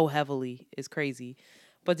so heavily is crazy.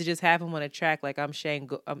 But to just have him on a track like I'm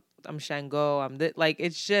Shango, like,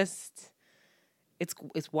 it's just,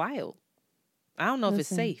 it's wild. I don't know if it's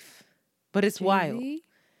safe, but it's wild.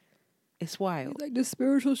 It's wild. Like, this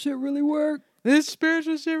spiritual shit really work. This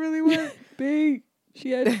spiritual shit really work. B,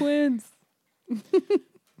 she had twins.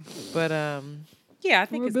 But yeah, I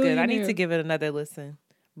think it's good. I need to give it another listen.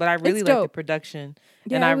 But I really It's like the dope. production.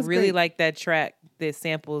 Yeah, and I it was really great. like that track that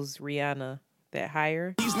samples Rihanna, that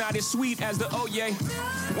Higher. He's not as sweet as the Oye.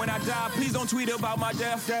 When I die, please don't tweet about my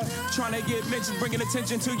death. Trying to get mentions, bringing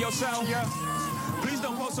attention to yourself. Please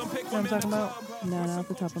don't post some pic. What I'm talking about? No, not off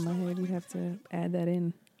the top of my head. You'd have to add that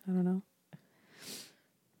in. I don't know.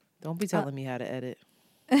 Don't be telling me how to edit.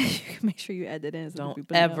 Make sure you add that in. So Don't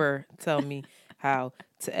people know. ever tell me how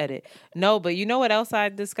to edit. No, but you know what else I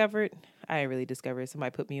discovered? I didn't really discover it.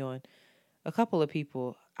 Somebody put me on. A couple of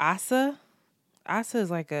people. Asa. Asa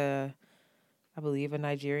is like I believe, a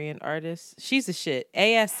Nigerian artist. She's a shit.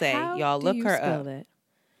 ASA. How Y'all do look you her spell up. that?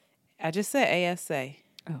 I just said ASA.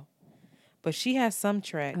 Oh. But she has some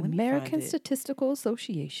track. Let me American find it. Statistical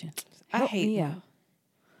Association. I Help hate me that. out.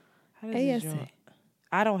 How does this ASA. joint-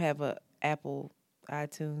 I don't have a Apple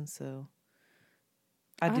iTunes, so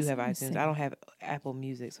I do have Awesome. iTunes. I don't have Apple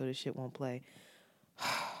Music, so this shit won't play.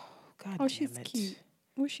 God Oh, damn she's it. cute.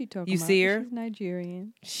 What's she talking You about? see her? She's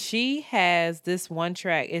Nigerian. She has this one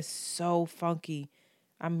track. It's so funky.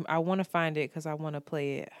 I want to find it because I want to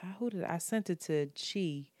play it. Who did I sent it to?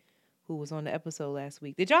 Chi, who was on the episode last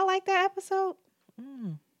week. Did y'all like that episode? I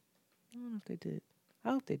don't know if they did. I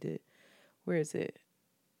hope they did. Where is it?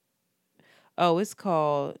 Oh, it's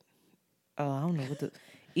called. Oh, I don't know what the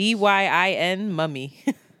EYIN Mummy.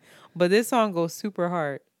 But this song goes super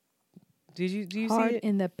hard. Do you Hard see it?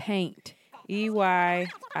 in the paint. EYIN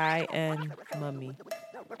Mummy.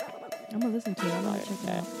 I'm gonna listen to it. I'm gonna check it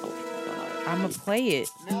out. I'm gonna play it.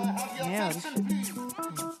 Yeah. This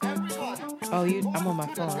oh, I'm on my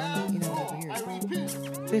phone. You know what weird.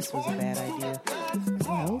 This was a bad idea.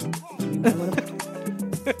 No. You know what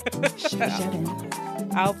Shut in.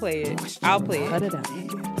 I'll play it. I'll play Cut it. it out.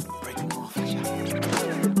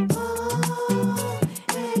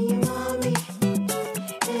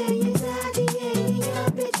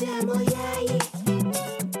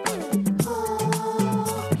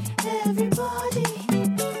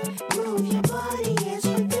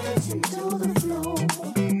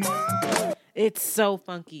 It's so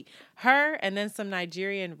funky. Her and then some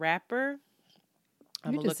Nigerian rapper.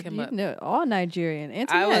 I'm gonna look him up. No, all Nigerian.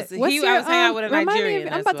 I was Antoinette, hanging out with a remind me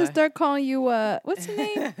Nigerian. I'm about to start calling you. What's your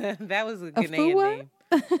name? That was a Afua?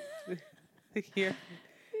 Ghanaian name. Here.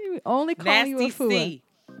 Only calling you Nasty Afua. C.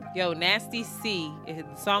 Yo, Nasty C.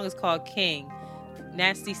 The song is called King.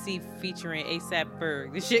 Nasty C featuring ASAP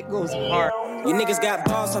Berg. This shit goes hard. You niggas got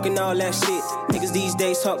balls talking all that shit. Niggas these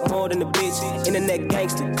days talk more than a bitch. Internet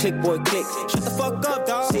gangster, click boy click. Shut the fuck up,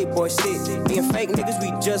 dog. Sit boy sit. Being fake niggas, we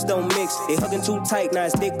just don't mix. They hugging too tight, now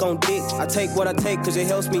it's dick on dick. I take what I take cause it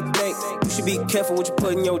helps me think. You should be careful what you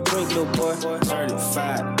put in your drink, little boy.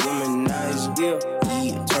 Certified womanizer, yeah.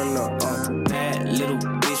 Turn her on. Bad little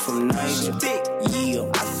bitch from Niger. Yeah,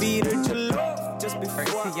 I feed her to love just before I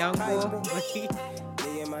Young hide boy. her.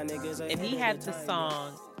 And he had the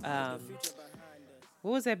song,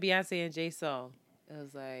 what was that Beyonce and Jay song? It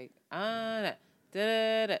was like, All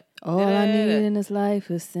I need in this life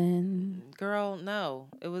is sin. Girl, no.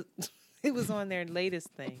 It was on their latest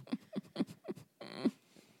thing.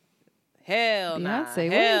 Hell nah. Beyonce, what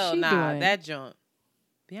is Hell she nah. doing? That junk.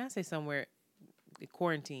 Beyonce somewhere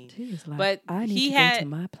quarantine. She's like, But I need he to had, go to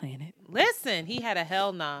my planet. listen, he had a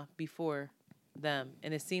hell nah before them.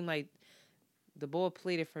 And it seemed like the boy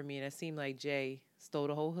played it for me, and it seemed like Jay stole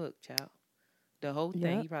the whole hook, child. The whole thing.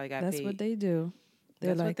 Yep, He probably got that's paid. what they do.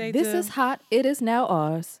 They're That's what like, they this do. is hot. It is now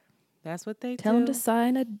ours. That's what they Tell do. them to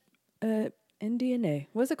sign a NDNA.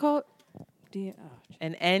 What's it called?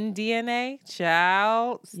 An NDNA,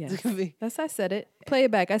 child. Yes. That's I said it. Play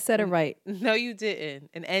it back. I said it right. No, you didn't.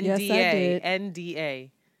 An NDA. Yes, I did. NDA.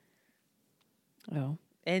 Oh.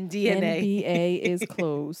 NDNA. NBA is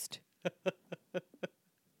closed.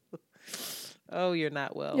 Oh, you're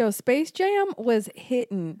not well. Yo, Space Jam was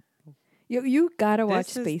hitting. You gotta watch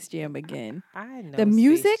This is- Space Jam again. I know The Space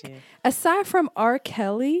music, Jam. aside from R.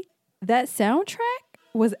 Kelly, that soundtrack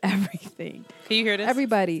was everything. Can you hear this?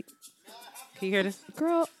 Everybody, Can you hear this?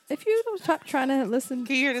 girl, if you trying to listen,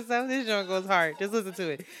 Can you hear this stuff? This joint goes hard. Just listen to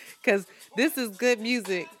it. Because this is good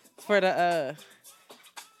music for the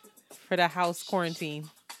house quarantine.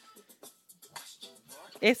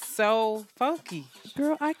 It's so funky.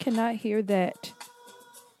 girl, I cannot hear that.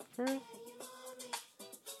 For real.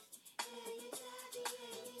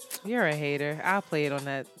 You're a hater. I'll play it on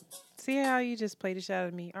that. See how you just played the shit out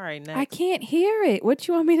of me? All right, next. I can't hear it. What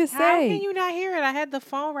you want me to say? How can you not hear it? I had the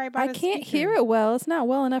phone right by I the can't speaker. hear it well. It's not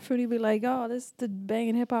well enough for me to be like, oh, this is the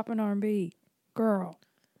banging hip hop and R&B. Girl.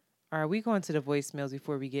 All right, we going to the voicemails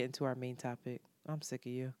before we get into our main topic. I'm sick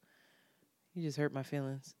of you. You just hurt my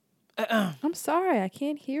feelings. I'm sorry, I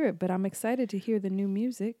can't hear it, but I'm excited to hear the new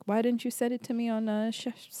music. Why didn't you send it to me on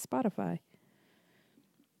Spotify?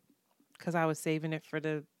 Because I was saving it for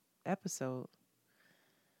the episode.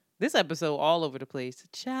 This episode all over the place.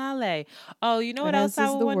 Chale. Oh, you know what else I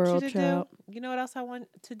would want you to do? You know what else I want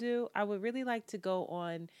to do? I would really like to go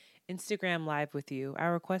on Instagram Live with you. I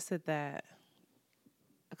requested that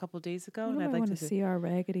a couple of days ago, and I'd like to see our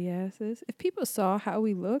raggedy asses. If people saw how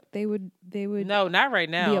we look, they would. No, not right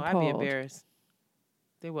now. I'd be embarrassed.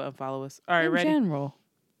 They would unfollow us. All right, ready? In general.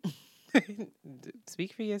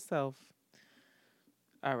 Speak for yourself.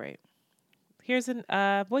 All right. Here's a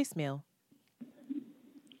voicemail.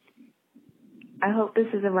 I hope this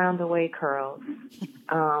is around the way, Curls.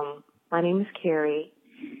 My name is Carrie,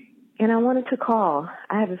 and I wanted to call.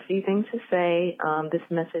 I have a few things to say. This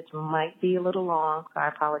message might be a little long, so I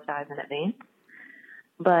apologize in advance.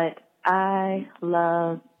 But I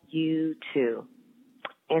love you too,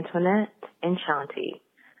 Antoinette and Shanti.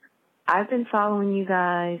 I've been following you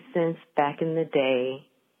guys since back in the day,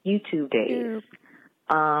 YouTube days.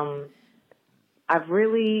 I've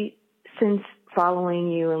really, since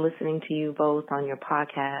following you and listening to you both on your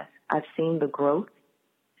podcast, I've seen the growth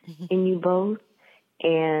in you both.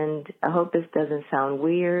 And I hope this doesn't sound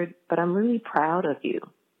weird, but I'm really proud of you.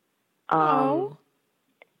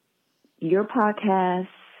 Your podcast,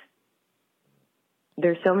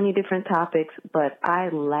 there's so many different topics, but I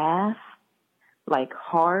laugh, like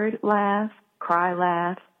hard laugh, cry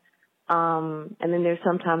laugh. And then there's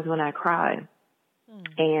sometimes when I cry.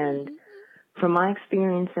 And from my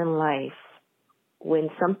experience in life, when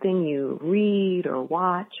something you read or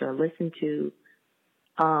watch or listen to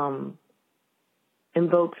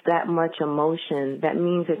invokes that much emotion, that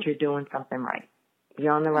means that you're doing something right.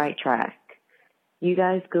 You're on the right track. You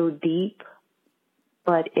guys go deep,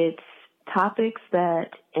 but it's topics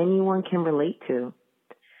that anyone can relate to.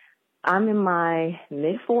 I'm in my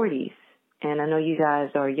mid-40s, and I know you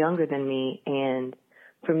guys are younger than me, and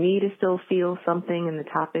for me to still feel something in the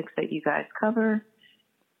topics that you guys cover,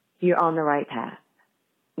 you're on the right path.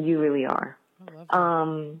 You really are. I love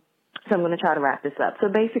that. So I'm going to try to wrap this up. So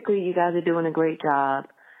basically, you guys are doing a great job.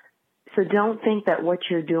 So don't think that what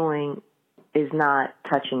you're doing is not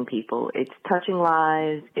touching people. It's touching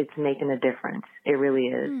lives. It's making a difference. It really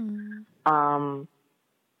is. I'm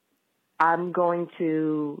going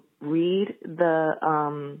to read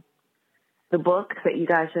the book that you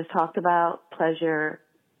guys just talked about, Pleasure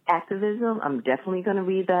Activism. I'm definitely going to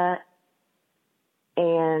read that.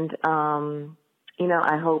 And,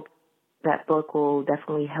 I hope that book will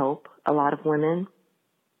definitely help a lot of women,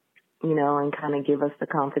 and kind of give us the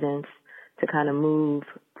confidence to kind of move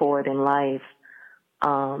forward in life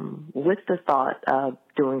with the thought of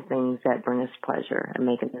doing things that bring us pleasure and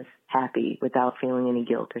making us happy without feeling any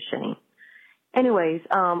guilt or shame. Anyways,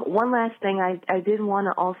 one last thing. I did want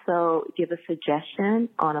to also give a suggestion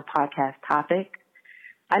on a podcast topic.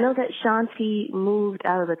 I know that Shanti moved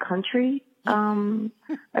out of the country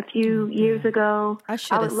a few years ago. I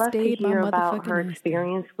would love to hear about her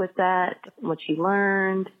experience with that, what she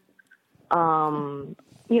learned, and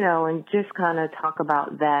just kind of talk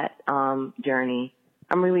about that journey.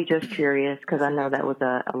 I'm really just curious because I know that was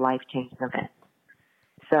a life-changing event.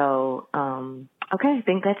 So, okay, I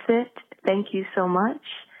think that's it. Thank you so much,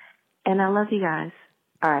 and I love you guys.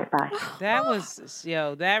 All right, bye. That was,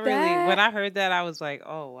 that really, when I heard that, I was like,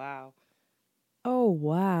 oh, wow. Oh,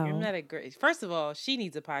 wow. Isn't that a great... First of all, she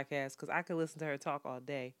needs a podcast because I could listen to her talk all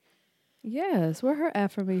day. Yes, where her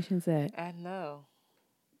affirmations at? I know.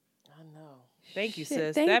 Thank you,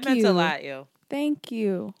 sis. That meant a lot, yo. Thank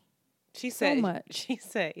you. She said, so much. She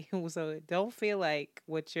said, so don't feel like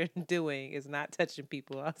what you're doing is not touching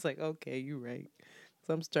people. I was like, okay, you're right.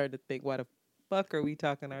 So I'm starting to think, why the fuck are we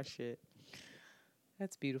talking our shit?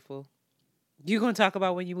 That's beautiful. You gonna talk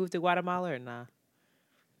about when you moved to Guatemala or nah?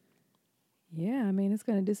 Yeah, I mean, it's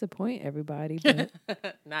going to disappoint everybody, but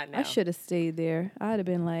not now. I should have stayed there. I'd have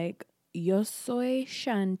been like, yo soy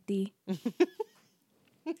Shanti.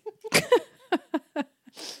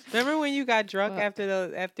 Remember when you got drunk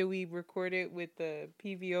after we recorded with the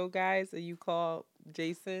PVO guys and you called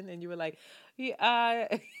Jason and you were like, he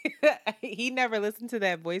never listened to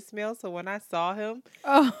that voicemail. So when I saw him,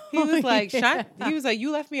 he was like, he was like,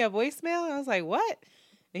 you left me a voicemail? And I was like, what?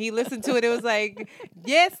 And he listened to it. It was like,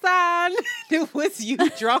 yes, son. It was you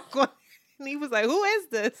drunk on. And he was like, who is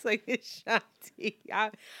this? Like, it's Shanti.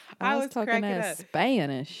 I was talking cracking that up.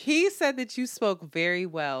 Spanish. He said that you spoke very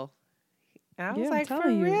well. And I was like, for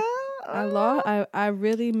real? I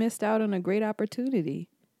really missed out on a great opportunity.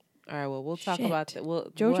 All right, well, we'll talk Shit. about that.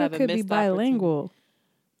 We'll JoJo have a could be missed bilingual.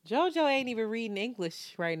 opportunity. JoJo ain't even reading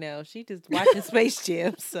English right now. She just watching Space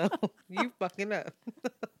Jam, so you fucking up.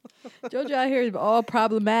 JoJo out here is all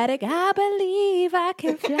problematic. I believe I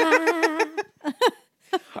can fly.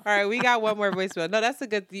 All right, we got one more voicemail. No, that's a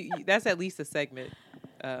good. That's at least a segment.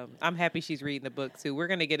 I'm happy she's reading the book too. We're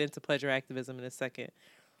gonna get into pleasure activism in a second,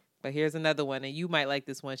 but here's another one, and you might like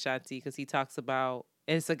this one, Shanti, because he talks about.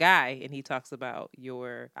 And it's a guy, and he talks about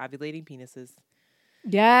your ovulating penises.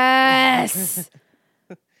 Yes.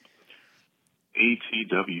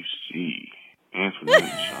 ATWC, Antoinette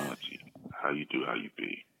and Shanti. How you do? How you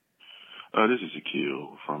be? This is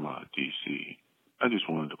Akil from DC. I just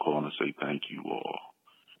wanted to call and say thank you all.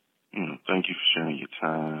 Thank you for sharing your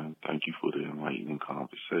time. Thank you for the enlightening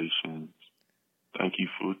conversations. Thank you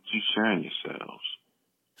for just sharing yourselves.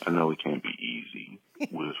 I know it can't be easy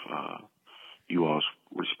with you all's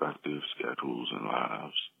respective schedules and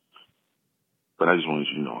lives. But I just wanted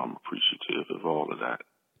you to know I'm appreciative of all of that.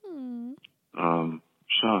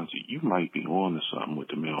 Shanti, you might be on to something with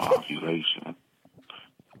the male ovulation.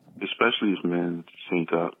 Especially if men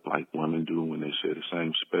sync up like women do when they share the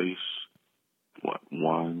same space.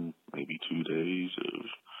 1, maybe 2 days of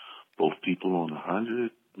both people on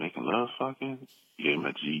 100 making love fucking? Yeah,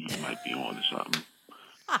 my G, you might be on to something.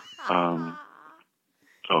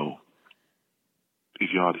 If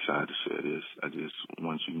y'all decide to say this, I just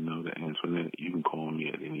want you to know that Antoinette, you can call me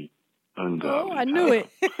at any ungodly I knew time.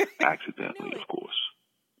 it. Accidentally, of course.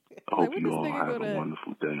 I hope you all have a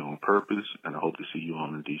wonderful day on purpose, and I hope to see you all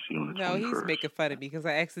in DC on the 21st. No, he's making fun of me because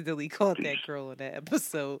I accidentally called Peace. that girl in that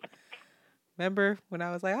episode. Remember when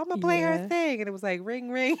I was like, I'm going to play her thing, and it was like, ring,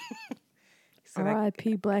 ring. So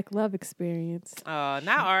R.I.P. Black Love Experience. Oh,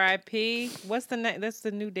 not R.I.P. What's the that's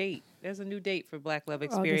the new date. There's a new date for Black Love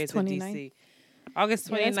Experience in DC. August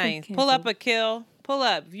 29th. Pull up, Akil. Pull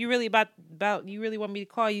up. If you really you really want me to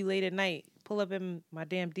call you late at night, pull up in my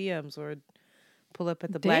damn DMs or pull up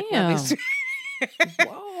at the Black Love Experience.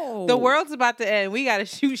 Whoa. The world's about to end. We got to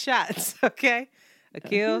shoot shots, okay?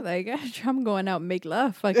 Akil. Like, I'm going out and make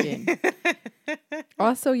love fucking.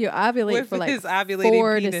 Also, you ovulate With for like his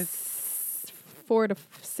ovulating 4 to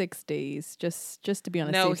 6 days, just to be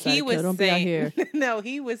on the safe side. He was Don't saying, be out here no,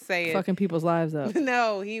 he was saying fucking people's lives up.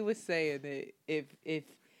 No, he was saying that if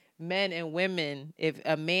men and women, if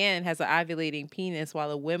a man has an ovulating penis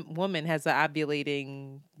while a woman has an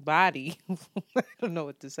ovulating body, I don't know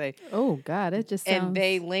what to say. Oh God, it just sounds... And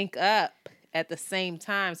they link up at the same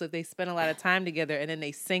time. So if they spend a lot of time together and then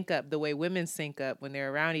they sync up the way women sync up when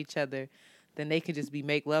they're around each other, then they can just be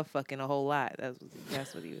make love fucking a whole lot.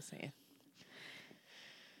 That's what he was saying.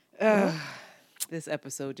 This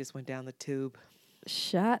episode just went down the tube.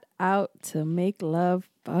 Shout out to Make Love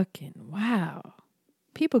Fucking. Wow.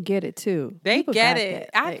 People get it too. People get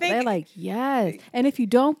it. I think they're like, yes. And if you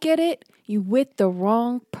don't get it, you with the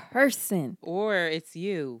wrong person. Or it's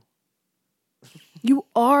you. You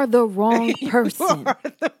are the wrong person. You are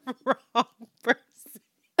the wrong person.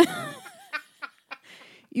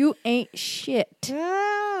 You ain't shit.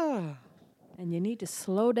 Oh. And you need to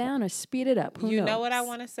slow down or speed it up. Who knows? Know what I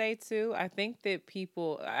want to say too? I think that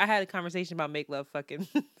I had a conversation about make love fucking,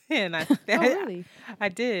 and really? I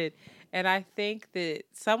did. And I think that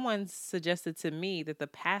someone suggested to me that the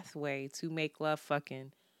pathway to make love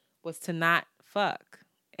fucking was to not fuck.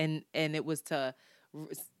 And it was to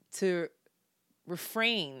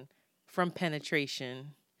refrain from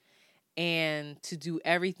penetration and to do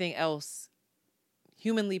everything else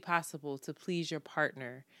humanly possible to please your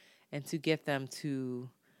partner and to get them to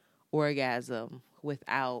orgasm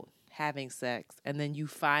without having sex. And then you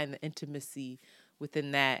find the intimacy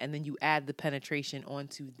within that. And then you add the penetration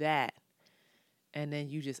onto that. And then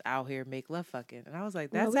you just out here make love fucking. And I was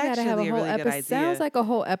like, that's actually a really good idea. Sounds like a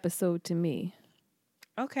whole episode to me.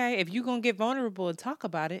 Okay, if you're going to get vulnerable and talk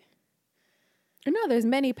about it. No, there's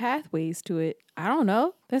many pathways to it. I don't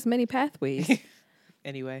know. There's many pathways.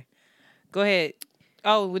 Anyway, go ahead.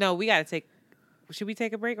 Oh, no, we got to should we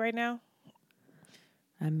take a break right now?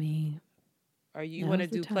 I mean, or you want to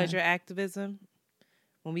do pleasure activism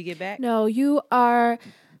when we get back? No, you are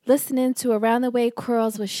listening to Around the Way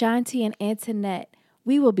Curls with Shanti and Antoinette.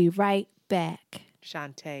 We will be right back.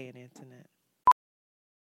 Shantae and Antoinette.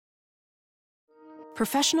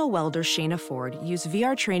 Professional welder Shayna Ford used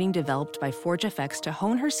VR training developed by ForgeFX to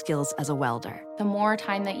hone her skills as a welder. The more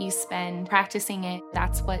time that you spend practicing it,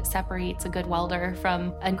 that's what separates a good welder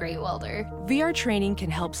from a great welder. VR training can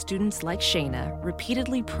help students like Shayna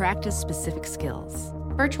repeatedly practice specific skills.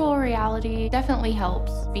 Virtual reality definitely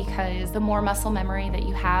helps because the more muscle memory that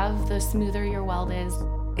you have, the smoother your weld is.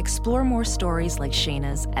 Explore more stories like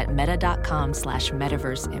Shayna's at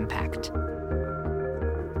meta.com/metaverse impact.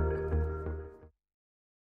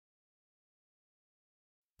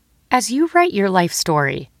 As you write your life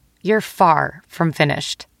story, you're far from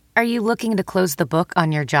finished. Are you looking to close the book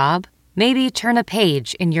on your job? Maybe turn a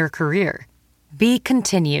page in your career? Be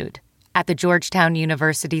continued at the Georgetown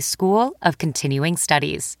University School of Continuing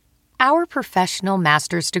Studies. Our professional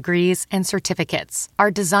master's degrees and certificates are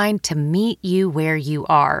designed to meet you where you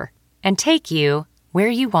are and take you where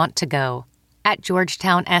you want to go. At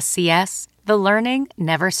Georgetown SCS, the learning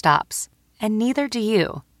never stops, and neither do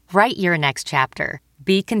you. Write your next chapter.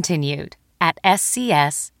 Be continued at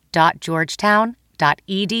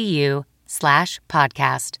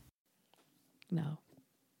scs.georgetown.edu/podcast. No.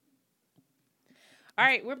 All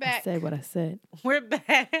right, we're back. I said what I said. We're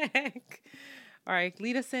back. All right,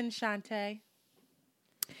 lead us in, Shantae.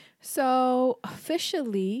 So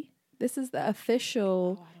officially, this is the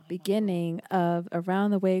official beginning of Around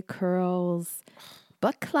the Way Curls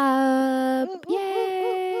Book Club.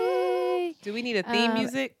 Yay! Do we need a theme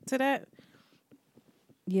music to that?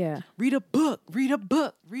 Yeah. Read a book, read them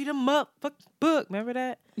up, book. Remember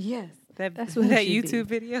that? Yes. That's what that it should YouTube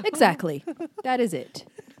be. video? Exactly. That is it.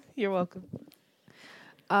 You're welcome.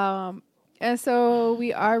 And so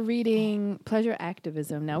we are reading Pleasure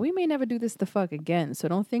Activism. Now, we may never do this the fuck again, so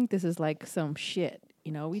don't think this is like some shit.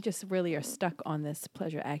 You know, we just really are stuck on this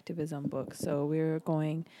Pleasure Activism book. So we're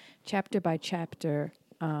going chapter by chapter.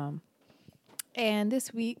 And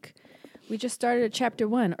this week, we just started at chapter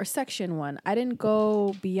 1 or section 1. I didn't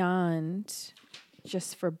go beyond,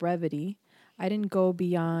 just for brevity, I didn't go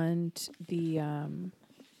beyond the...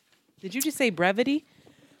 Did you just say brevity?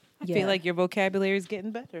 I Yeah. feel like your vocabulary is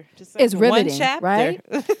getting better. Just It's one riveting, chapter. right?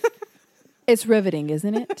 It's riveting,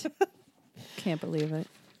 isn't it? Can't believe it.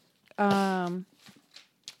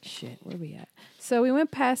 Shit, where we at? So we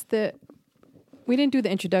went past we didn't do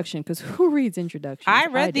the introduction because who reads introductions? I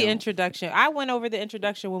read the don't. introduction. I went over the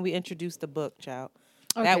introduction when we introduced the book, child.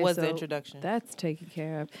 Okay, that was the so introduction. That's taken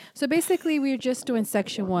care of. So basically, we're just doing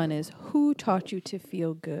section 1 is who taught you to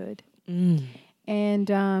feel good? And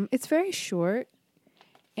it's very short.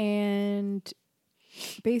 And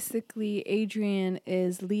basically, Adrienne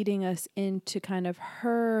is leading us into kind of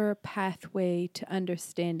her pathway to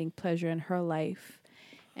understanding pleasure in her life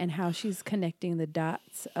and how she's connecting the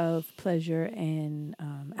dots of pleasure and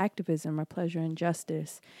activism or pleasure and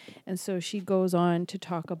justice. And so she goes on to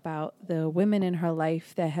talk about the women in her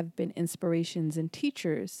life that have been inspirations and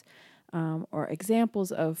teachers or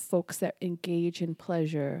examples of folks that engage in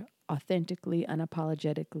pleasure authentically,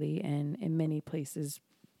 unapologetically, and in many places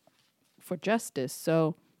for justice.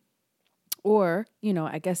 So, or, you know,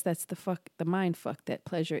 I guess that's the mind fuck that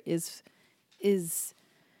pleasure is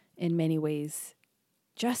in many ways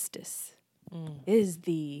justice is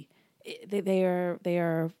they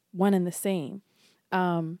are one and the same.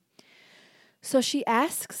 So she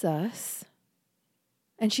asks us,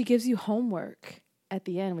 and she gives you homework at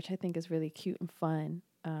the end, which I think is really cute and fun.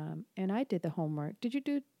 And I did the homework. Did you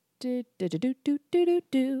do Did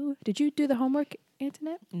you do the homework,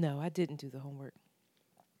 Antoinette? No, I didn't do the homework.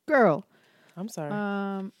 Girl. I'm sorry.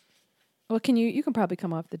 Well, you can probably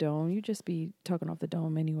come off the dome. You just be talking off the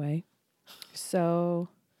dome anyway. So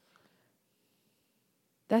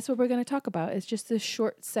that's what we're going to talk about. It's just this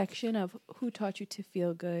short section of who taught you to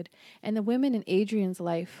feel good and the women in Adrienne's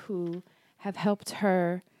life who have helped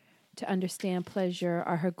her to understand pleasure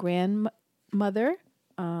are her grandmother,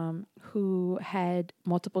 who had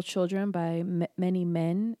multiple children by many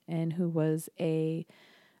men and who was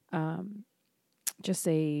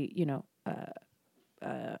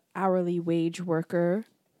hourly wage worker,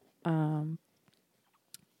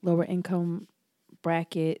 lower income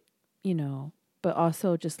bracket, but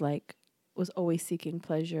also just like was always seeking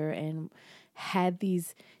pleasure and had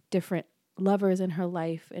these different lovers in her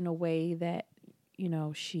life in a way that,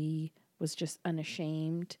 she was just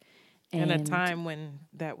unashamed. In a time when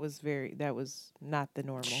that was not the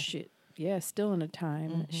normal. Shit. Yeah, still in a time.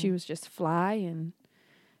 Mm-hmm. She was just fly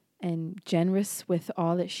and generous with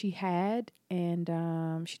all that she had. And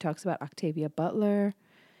she talks about Octavia Butler.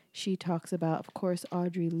 She talks about, of course,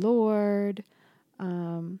 Audre Lorde.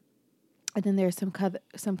 And then there's some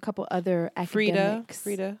couple other academics.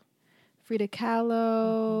 Frida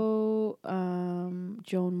Kahlo,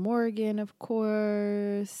 Joan Morgan, of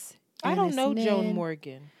course. I don't know Joan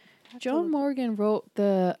Morgan. Joan Morgan wrote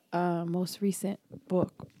the most recent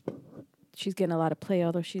book. She's getting a lot of play,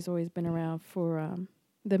 although she's always been around for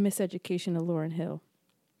The Miseducation of Lauryn Hill.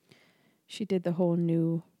 She did the whole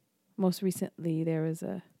most recently there was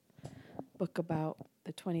a book about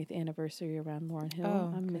the 20th anniversary around Lauryn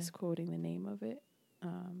Hill. I'm misquoting the name of it.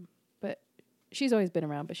 But she's always been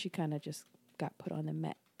around, but she kind of just got put on the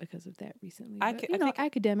map because of that recently. I think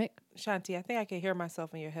academic. Shanti, I think I can hear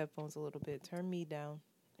myself in your headphones a little bit. Turn me down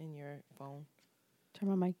in your phone. Turn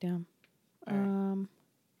my mic down. All right.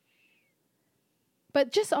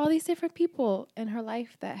 But just all these different people in her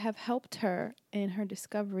life that have helped her in her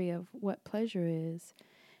discovery of what pleasure is.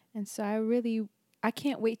 And so I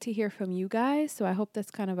can't wait to hear from you guys. So I hope that's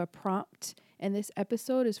kind of a prompt in this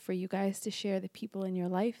episode is for you guys to share the people in your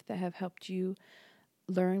life that have helped you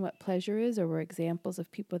learn what pleasure is or were examples of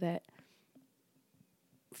people that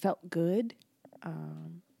felt good.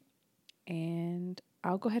 And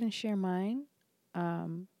I'll go ahead and share mine.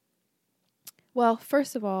 Well,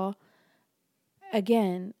 first of all,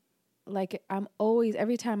 again, like I'm always,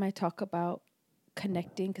 every time I talk about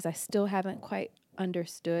connecting, because I still haven't quite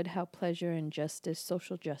understood how pleasure and justice,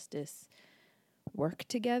 social justice, work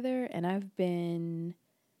together. And I've been,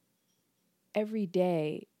 every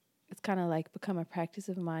day, it's kind of like become a practice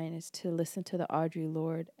of mine is to listen to the Audre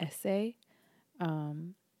Lorde essay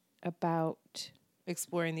about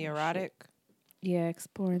exploring the erotic. Yeah,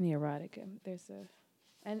 exploring the erotic.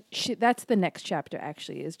 That's the next chapter,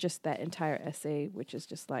 actually, is just that entire essay, which is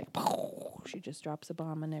just like, she just drops a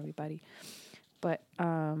bomb on everybody. But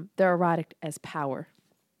the erotic as power.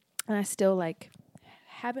 And I still,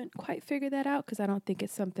 haven't quite figured that out because I don't think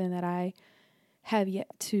it's something that I have yet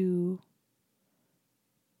to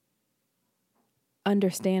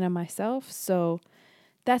understand on myself. So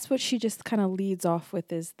that's what she just kind of leads off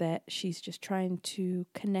with, is that she's just trying to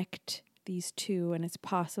connect these two, and it's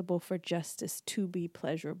possible for justice to be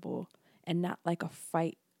pleasurable and not like a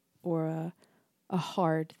fight or a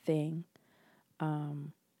hard thing.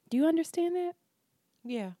 Do you understand that?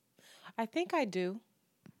 Yeah, I think I do.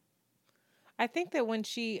 I think that when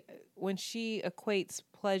she equates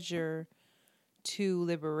pleasure to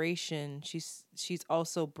liberation, she's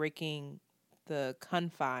also breaking the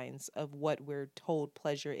confines of what we're told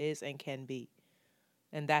pleasure is and can be.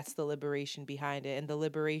 And that's the liberation behind it. And the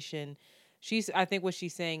liberation, I think what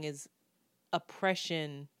she's saying is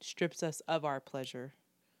oppression strips us of our pleasure.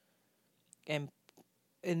 And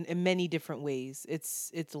in many different ways.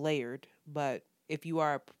 It's layered. But if you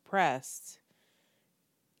are oppressed,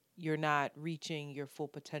 you're not reaching your full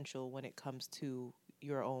potential when it comes to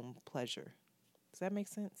your own pleasure. Does that make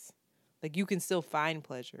sense? Like, you can still find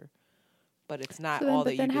pleasure, but it's not all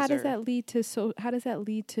that you deserve. But then how does that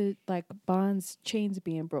lead to like bonds, chains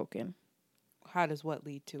being broken? How does what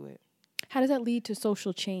lead to it? How does that lead to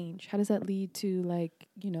social change? How does that lead to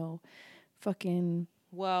fucking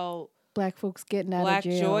black folks getting out of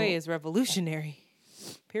jail? Black joy is revolutionary.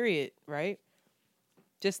 Period, right?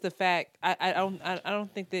 Just the fact I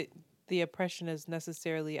don't think that the oppression is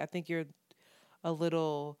necessarily, I think you're a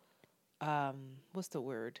little what's the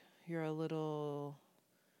word? You're a little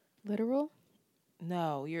literal?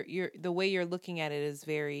 No, you're the way you're looking at it is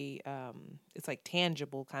very it's like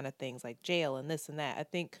tangible kind of things, like jail and this and that. I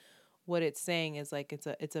think what it's saying is like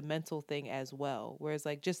it's a mental thing as well. Whereas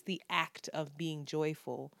like just the act of being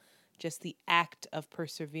joyful, just the act of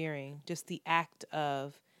persevering, just the act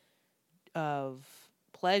of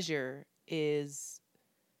pleasure is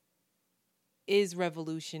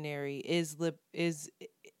revolutionary, is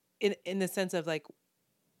in the sense of like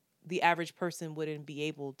the average person wouldn't be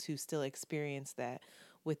able to still experience that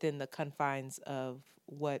within the confines of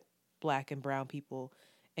what Black and brown people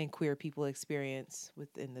and queer people experience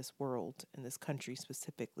within this world, in this country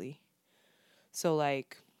specifically. So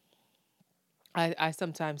like, I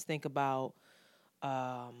sometimes think about,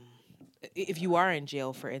 if you are in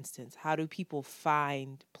jail, for instance, how do people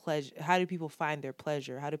find pleasure? How do people find their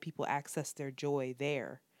pleasure? How do people access their joy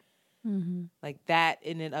there? Mm-hmm. Like that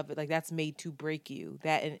in and of it, like that's made to break you.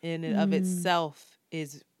 That in and of itself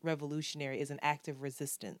is revolutionary, is an act of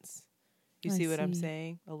resistance. You see what I'm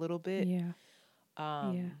saying? A little bit? Yeah.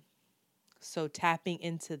 So tapping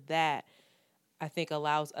into that, I think,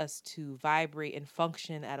 allows us to vibrate and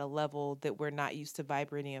function at a level that we're not used to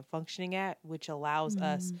vibrating and functioning at, which allows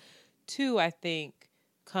us to, I think,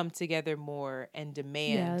 come together more and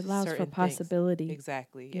demand. Yeah, it allows for possibility. Things.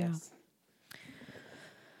 Exactly. Yeah. Yes.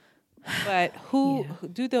 But who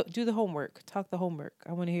do the homework? Talk the homework.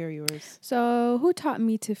 I want to hear yours. So who taught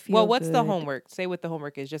me to feel? Well, what's good? the homework? Say what the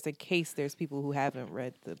homework is, just in case there's people who haven't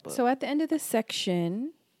read the book. So at the end of the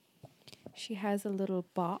section, she has a little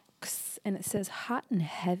box and it says hot and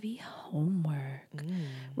heavy homework.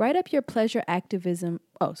 Write up your pleasure activism.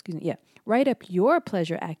 Write up your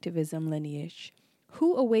pleasure activism lineage.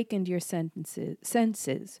 Who awakened your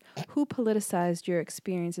senses? Who politicized your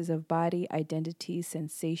experiences of body, identity,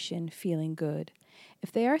 sensation, feeling good?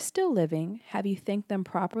 If they are still living, have you thanked them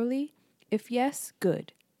properly? If yes,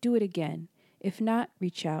 good. Do it again. If not,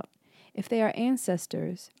 reach out. If they are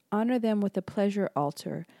ancestors, honor them with a pleasure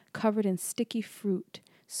altar covered in sticky fruit,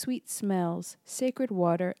 sweet smells, sacred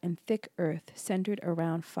water, and thick earth centered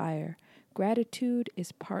around fire. Gratitude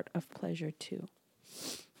is part of pleasure too.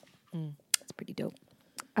 That's pretty dope.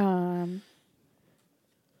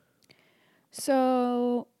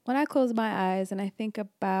 So when I close my eyes and I think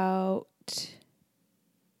about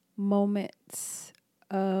moments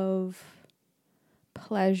of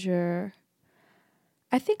pleasure,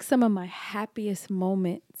 I think some of my happiest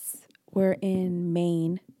moments were in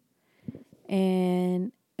Maine.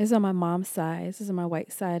 And this is on my mom's side. This is on my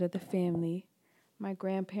white side of the family. My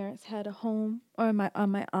grandparents had a home, or my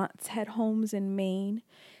aunts had homes in Maine.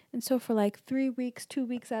 And so for like 3 weeks, 2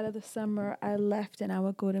 weeks out of the summer, I left and I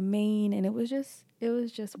would go to Maine, and it was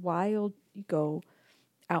just wild. You go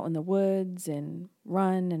out in the woods and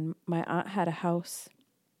run, and my aunt had a house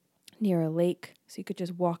near a lake, so you could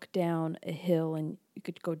just walk down a hill and you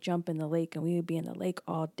could go jump in the lake, and we would be in the lake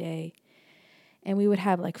all day. And we would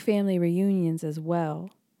have like family reunions as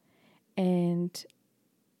well. And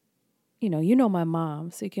you know my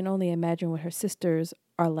mom, so you can only imagine what her sisters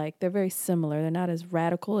are like. They're very similar. They're not as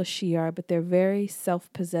radical as she are, but they're very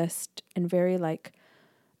self-possessed and very like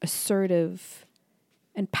assertive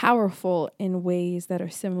and powerful in ways that are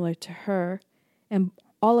similar to her. And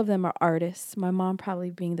all of them are artists, my mom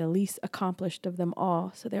probably being the least accomplished of them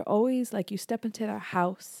all. So they're always like, you step into their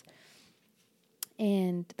house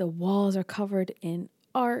and the walls are covered in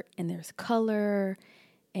art and there's color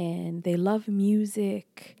and they love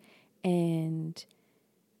music. And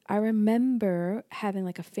I remember having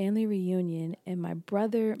like a family reunion, and my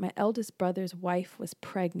eldest brother's wife was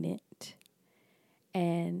pregnant,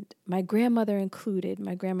 and my grandmother included.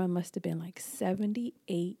 My grandma must have been like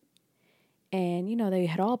 78. And, they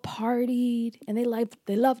had all partied, and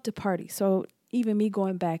they loved to party. So even me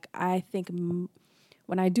going back, I think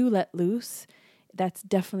when I do let loose, that's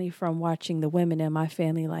definitely from watching the women in my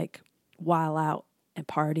family like wild out and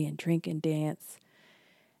party and drink and dance.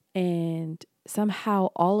 And somehow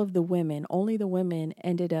only the women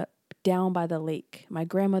ended up down by the lake, my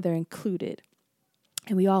grandmother included.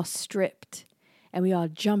 And we all stripped and we all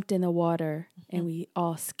jumped in the water and we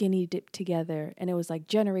all skinny dipped together. And it was like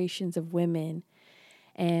generations of women.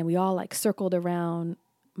 And we all like circled around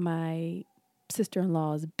my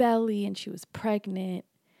sister-in-law's belly, and she was pregnant.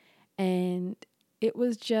 And it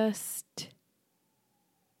was just...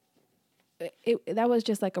 that was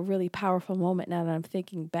just like a really powerful moment now that I'm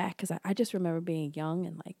thinking back, because I just remember being young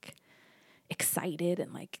and like excited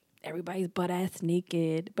and like everybody's butt ass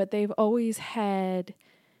naked. But they've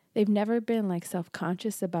never been like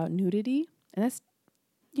self-conscious about nudity. And that's,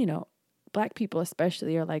 Black people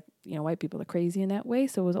especially are like, white people are crazy in that way.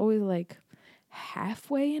 So it was always like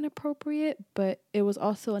halfway inappropriate, but it was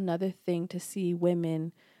also another thing to see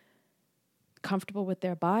women comfortable with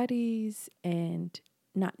their bodies and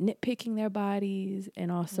not nitpicking their bodies,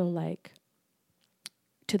 and also like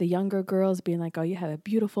to the younger girls being like, oh, you have a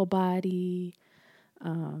beautiful body.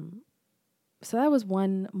 So that was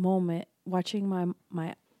one moment, watching my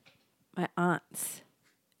aunts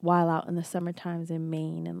while out in the summer times in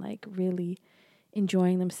Maine and like really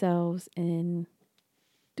enjoying themselves and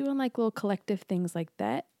doing like little collective things like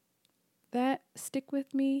that stick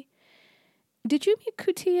with me. Did you meet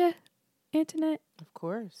Kutia, Antoinette? Of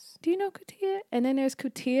course. Do you know Kutia? And then there's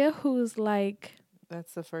Kutia, who's like...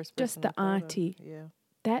 That's the first person. Just the auntie. Yeah.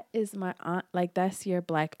 That is my aunt. Like, that's your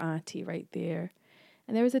Black auntie right there.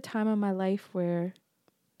 And there was a time in my life where,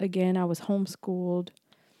 again, I was homeschooled.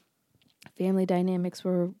 Family dynamics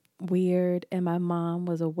were weird, and my mom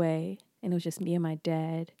was away. And it was just me and my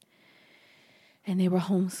dad. And they were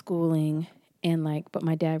homeschooling. And but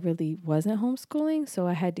my dad really wasn't homeschooling, so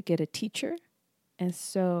I had to get a teacher. And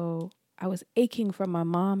so... I was aching for my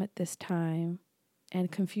mom at this time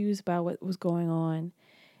and confused about what was going on.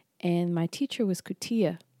 And my teacher was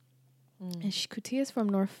Kutia. And Kutia's from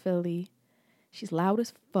North Philly. She's loud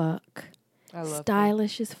as fuck. I love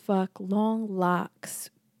stylish her. As fuck. Long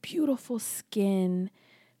locks. Beautiful skin.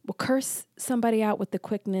 Will curse somebody out with the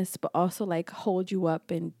quickness, but also like hold you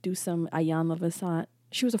up and do some Ayan Levissant.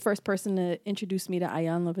 She was the first person to introduce me to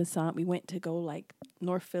Ayan Levissant. We went to go like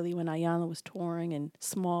North Philly when Ayanna was touring, and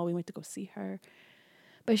Small, we went to go see her.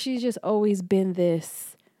 But she's just always been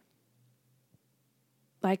this,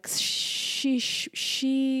 like she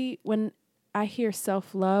when I hear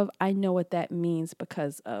self-love, I know what that means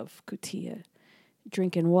because of Kutia.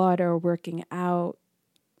 Drinking water, working out.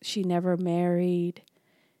 She never married.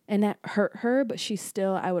 And that hurt her, but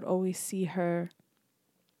I would always see her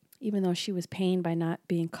even though she was pained by not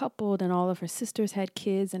being coupled and all of her sisters had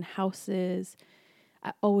kids and houses,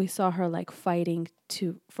 I always saw her like fighting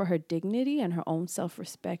for her dignity and her own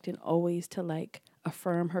self-respect, and always to like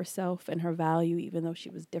affirm herself and her value, even though she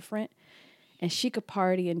was different. And she could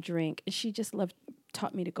party and drink, and she just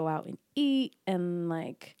taught me to go out and eat, and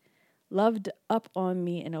like loved up on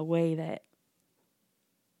me in a way that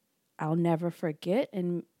I'll never forget.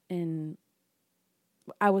 And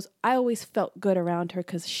I always felt good around her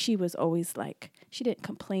because she was always like, she didn't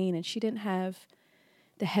complain, and she didn't have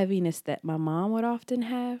the heaviness that my mom would often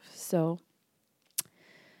have. So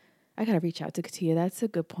I got to reach out to Katia. That's a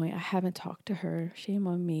good point. I haven't talked to her. Shame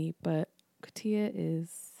on me. But Katia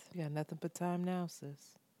is... You got nothing but time now,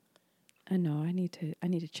 sis. I know. I need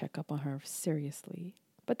to check up on her seriously.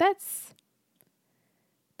 But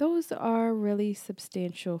those are really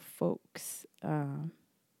substantial folks,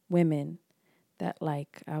 women that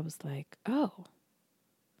like, I was like, oh,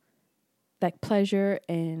 like pleasure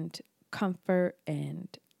and comfort and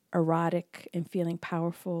erotic and feeling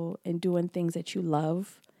powerful and doing things that you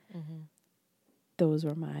love. Mm-hmm. Those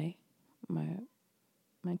were my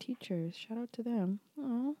teachers. Shout out to them.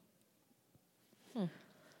 Aww.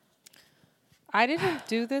 I didn't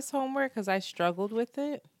do this homework because I struggled with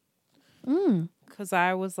it. Because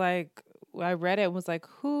I was like, I read it and was like,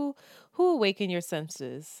 who awakened your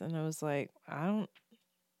senses? And I was like, I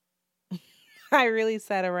really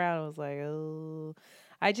sat around and was like, oh,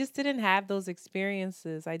 I just didn't have those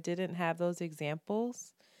experiences. I didn't have those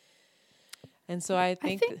examples. And so I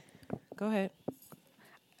think go ahead.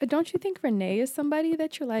 Don't you think Renee is somebody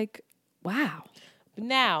that you're like, wow?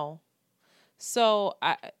 Now, so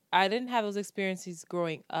I didn't have those experiences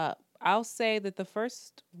growing up. I'll say that the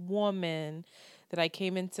first woman that I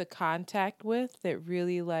came into contact with that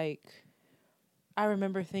really like, I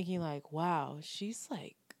remember thinking like, wow, she's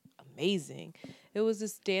like amazing. It was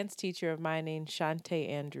this dance teacher of mine named Shantae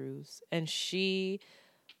Andrews, and she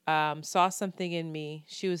saw something in me.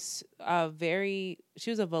 She was a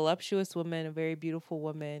voluptuous woman, a very beautiful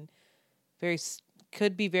woman,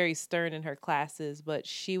 could be very stern in her classes, but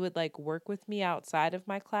she would like work with me outside of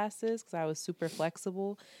my classes because I was super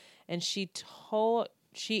flexible. And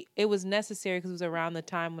it was necessary because it was around the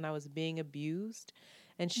time when I was being abused.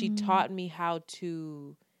 And she taught me how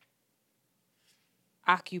to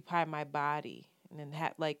occupy my body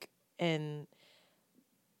and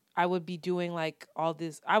I would be doing like all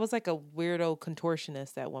this. I was like a weirdo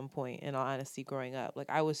contortionist at one point, in all honesty, growing up. Like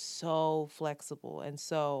I was so flexible. And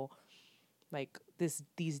so like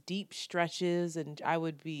these deep stretches, and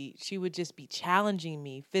she would just be challenging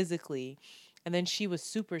me physically. And then she was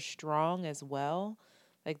super strong as well.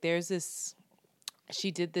 Like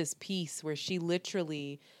she did this piece where she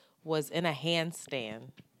literally was in a handstand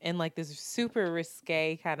in like this super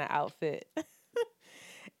risque kind of outfit.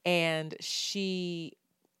 And she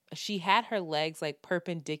had her legs like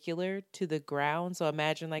perpendicular to the ground. So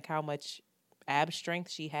imagine like how much ab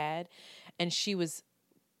strength she had. And she was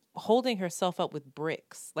holding herself up with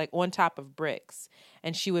bricks, like on top of bricks.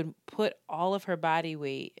 And she would put all of her body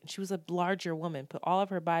weight, and she was a larger woman, put all of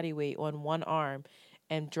her body weight on one arm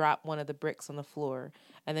and drop one of the bricks on the floor.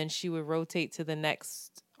 And then she would rotate to the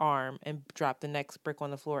next arm and drop the next brick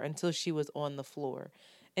on the floor until she was on the floor.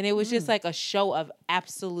 And it was just like a show of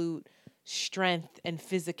absolute strength and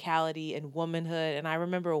physicality and womanhood. And I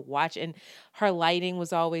remember watching, her lighting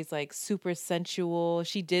was always like super sensual.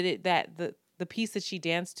 She did it the piece that she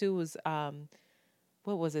danced to was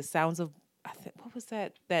what was it? Sounds of what was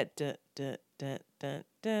that? That dun dun dun dun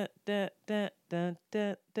dun dun dun dun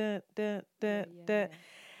dun dun dun dun dun.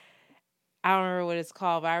 I don't remember what it's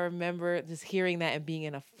called, but I remember just hearing that and being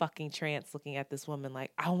in a fucking trance looking at this woman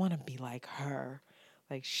like, I want to be like her.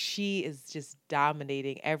 Like she is just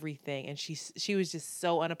dominating everything, and she was just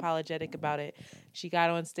so unapologetic about it. She got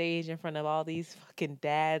on stage in front of all these fucking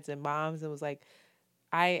dads and moms and was like,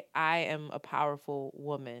 I am a powerful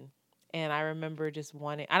woman. And I remember just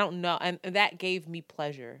wanting, I don't know, and that gave me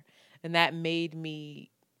pleasure. And that made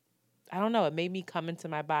me, I don't know, it made me come into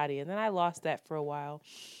my body. And then I lost that for a while.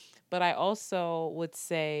 But I also would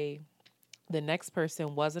say the next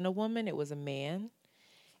person wasn't a woman, it was a man.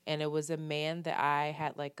 And it was a man that I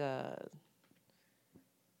had like a,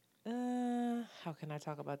 how can I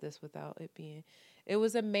talk about this without it being, it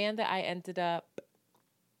was a man that I ended up,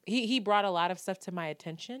 he brought a lot of stuff to my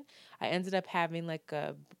attention. I ended up having like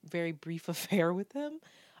a very brief affair with him.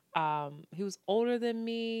 He was older than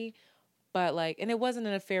me, but like, and it wasn't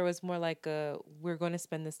an affair. It was more like we're going to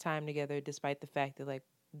spend this time together despite the fact that like,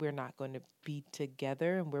 we're not going to be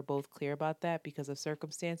together. And we're both clear about that because of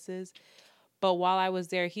circumstances. But while I was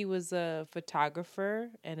there, he was a photographer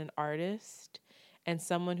and an artist. and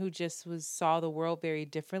someone who just saw the world very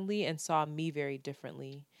differently and saw me very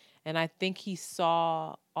differently. And I think he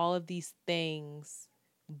saw all of these things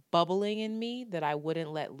bubbling in me that I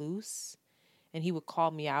wouldn't let loose. And he would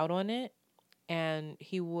call me out on it. And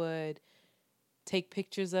he would take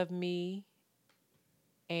pictures of me.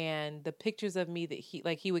 And the pictures of me that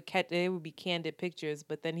he would catch, they would be candid pictures,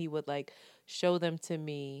 but then he would like show them to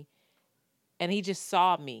me. And he just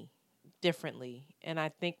saw me differently. And I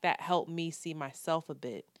think that helped me see myself a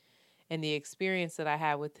bit. And the experience that I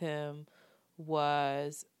had with him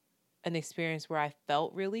was an experience where I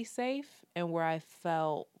felt really safe and where I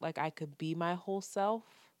felt like I could be my whole self.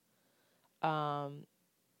 And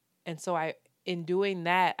so in doing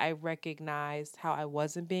that, I recognized how I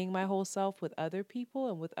wasn't being my whole self with other people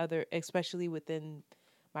and with especially within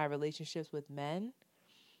my relationships with men,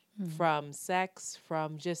 from sex,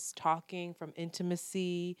 from just talking, from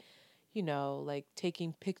intimacy, like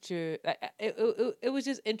taking pictures. It was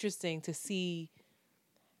just interesting to see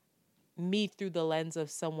me through the lens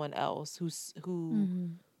of someone else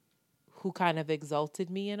who kind of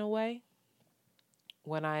exalted me in a way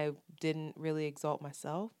when I didn't really exalt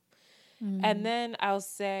myself. And then I'll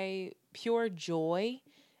say pure joy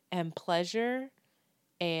and pleasure,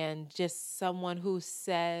 and just someone who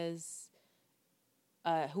says,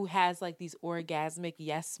 who has like these orgasmic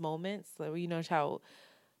yes moments. So, how,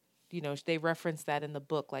 they reference that in the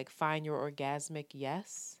book, like find your orgasmic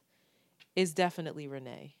yes, is definitely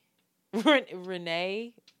Renee.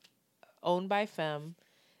 Renee, owned by Femme,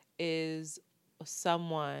 is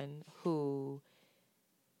someone who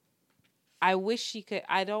I wish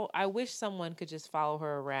someone could just follow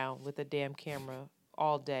her around with a damn camera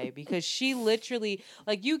all day, because she literally,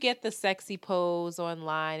 like, you get the sexy pose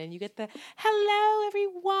online and you get the hello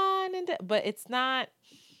everyone, but it's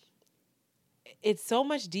so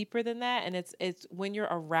much deeper than that. And it's when you're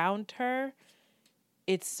around her,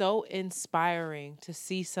 it's so inspiring to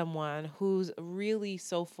see someone who's really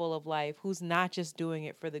so full of life, who's not just doing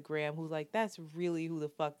it for the gram, who's like, that's really who the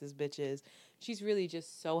fuck this bitch is. She's really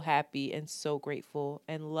just so happy and so grateful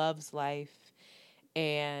and loves life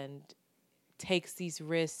and takes these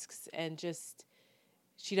risks, and just,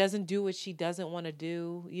 she doesn't do what she doesn't want to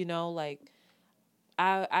do. Like,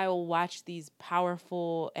 I will watch these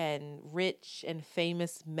powerful and rich and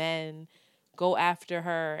famous men go after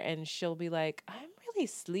her, and she'll be like, I'm really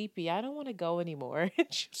sleepy, I don't want to go anymore.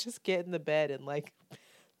 And she'll just get in the bed and like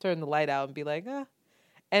turn the light out and be like, ah.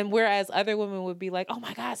 And whereas other women would be like, oh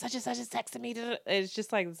my God, such and such is texting me. It's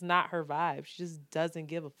just like, it's not her vibe. She just doesn't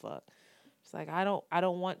give a fuck. She's like, I don't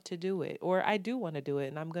want to do it, or I do want to do it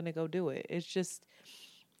and I'm going to go do it. It's just,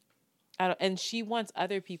 and she wants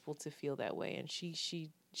other people to feel that way. And she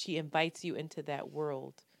invites you into that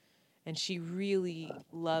world. And she really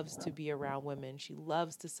loves to be around women. She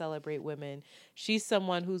loves to celebrate women. She's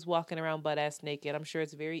someone who's walking around butt-ass naked. I'm sure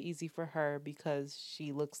it's very easy for her because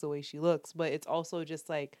she looks the way she looks. But it's also just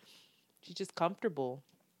like, she's just comfortable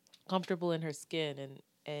in her skin.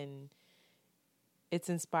 And it's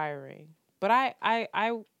inspiring. But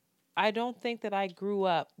I don't think that I grew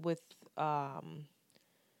up with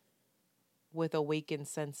awakened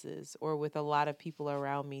senses, or with a lot of people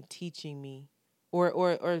around me teaching me,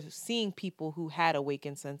 or seeing people who had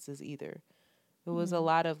awakened senses either. It was a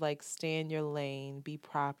lot of like, stay in your lane, be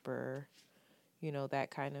proper,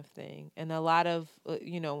 that kind of thing. And a lot of,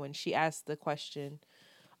 when she asked the question,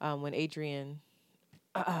 when Adrienne,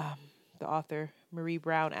 the author, Marie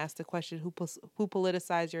Brown, asked the question, who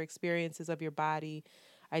politicized your experiences of your body,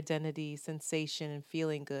 identity, sensation, and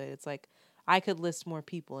feeling good? It's like, I could list more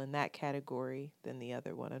people in that category than the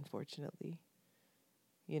other one, unfortunately.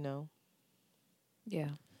 Yeah.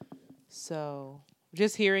 So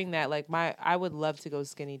just hearing that, like, I would love to go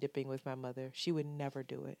skinny dipping with my mother. She would never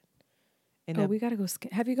do it. We gotta go.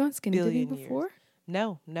 Have you gone skinny dipping before? Years.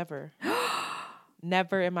 No, never.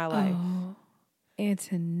 Never in my life. Oh,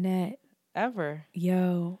 Antoinette. Ever.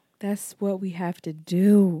 Yo, that's what we have to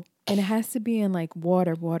do. And it has to be in like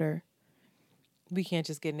water. We can't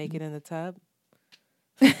just get naked in the tub.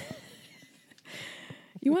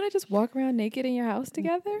 You want to just walk around naked in your house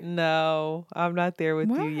together? No, I'm not there with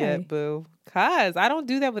you yet, boo. Cause I don't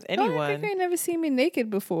do that with anyone. I think you've never seen me naked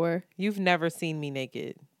before. You've never seen me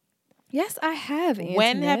naked. Yes, I have, Antoinette.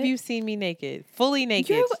 When have you seen me naked? Fully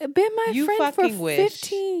naked? You've been my friend for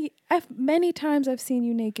 15. Many times I've seen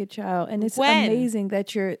you naked, child. And it's amazing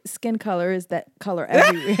that your skin color is that color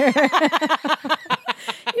everywhere.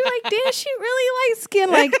 You're like, damn, she really likes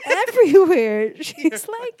skin like everywhere. She's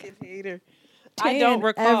like a hater. I don't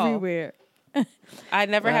recall. Everywhere. I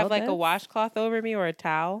never have like a washcloth over me or a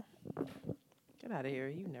towel. Get Get out of here.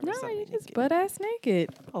 You never No, saw me you naked. just butt ass naked.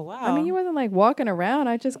 Oh, wow. I mean, you wasn't like walking around.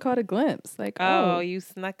 I just caught a glimpse. Like, Oh, you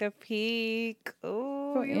snuck a peek.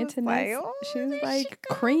 Oh, for you was internet. like, oh, She was there like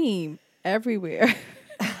she cream everywhere.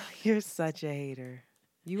 You're such a hater.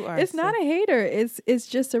 You are. It's not a hater. It's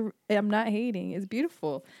just I'm not hating. It's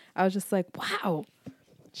beautiful. I was just like, wow.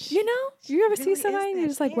 You know, you ever see somebody and you're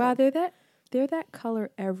just like, wow, they're that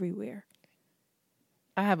color everywhere.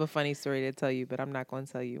 I have a funny story to tell you, but I'm not going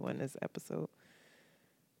to tell you on this episode.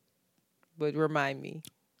 But remind me.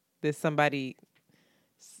 There's somebody.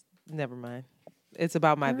 Never mind. It's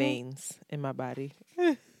about my veins in my body.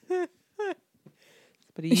 But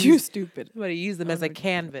You stupid. But he used them as a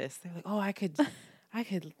canvas. They're like, oh, I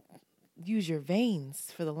could use your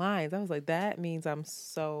veins for the lines. I was like, that means I'm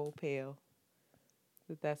so pale.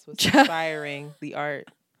 That's what's inspiring the art.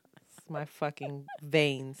 It's my fucking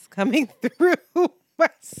veins coming through my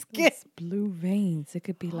skin. It's blue veins. It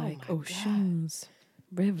could be like oceans,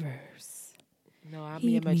 rivers. No, I'm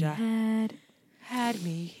Heed me had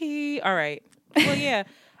me. He. All right. Well, yeah.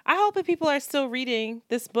 I hope that people are still reading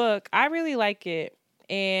this book. I really like it.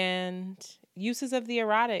 And Uses of the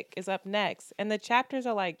Erotic is up next. And the chapters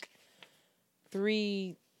are like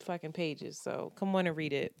 3 fucking pages. So come on and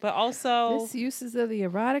read it. But also... This Uses of the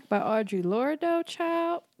Erotic by Audre Lorde,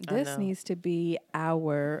 child. This needs to be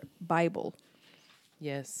our Bible.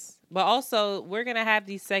 Yes. But also, we're going to have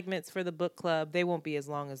these segments for the book club. They won't be as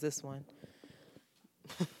long as this one.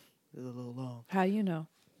 It's a little long. How do you know?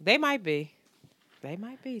 They might be. They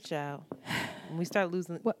might be, child. When we start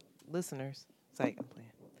losing listeners. It's like, I'm playing.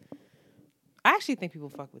 I actually think people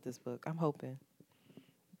fuck with this book. I'm hoping.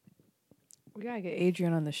 We gotta get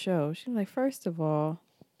Adrienne on the show. She's like, first of all,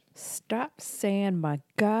 stop saying my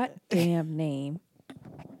goddamn name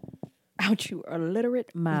out you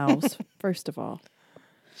illiterate mouths. First of all,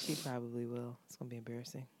 she probably will. It's gonna be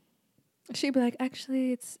embarrassing. She'd be like,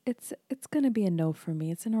 actually, it's gonna be a no for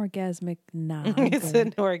me. It's an orgasmic nah. It's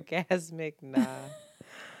an orgasmic nah.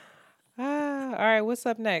 All right. What's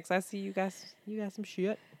up next? I see you guys. You got some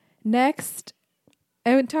shit. Next,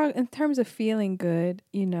 in terms of feeling good,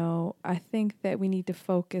 you know, I think that we need to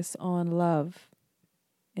focus on love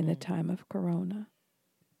in the time of Corona.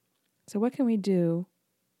 So what can we do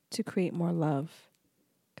to create more love?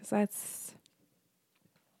 Because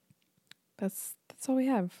that's all we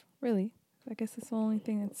have, really. I guess that's the only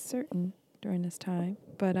thing that's certain during this time.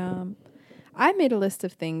 But I made a list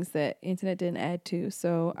of things that internet didn't add to,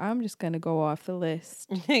 so I'm just going to go off the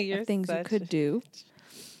list of things you could do.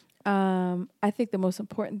 I think the most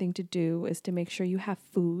important thing to do is to make sure you have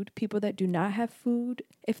food. People that do not have food,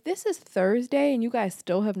 if this is Thursday and you guys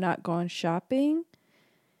still have not gone shopping,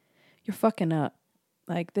 you're fucking up.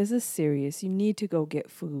 Like, this is serious. You need to go get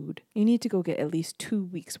food. You need to go get at least 2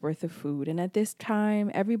 weeks worth of food. And at this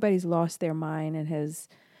time, everybody's lost their mind and has,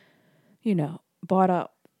 you know, bought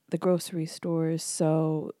up the grocery stores.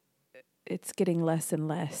 So it's getting less and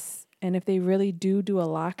less. And if they really do a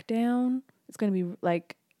lockdown, it's going to be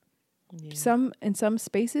like in some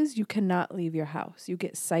spaces, you cannot leave your house. You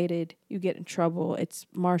get cited. You get in trouble. It's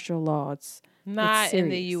martial law. It's not in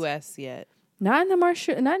the U.S. yet. Not in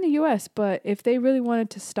the U.S., but if they really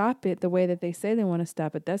wanted to stop it the way that they say they want to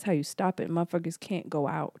stop it, that's how you stop it. Motherfuckers can't go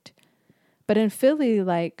out. But in Philly,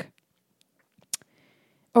 like,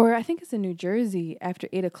 or I think it's in New Jersey after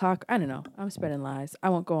 8 o'clock. I don't know. I'm spreading lies. I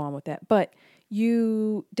won't go on with that. But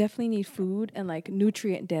you definitely need food and like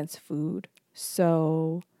nutrient-dense food.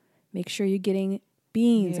 So make sure you're getting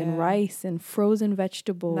beans and rice and frozen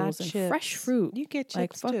vegetables and chips. fresh fruit. You get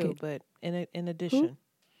chips like, too, but in addition. Who?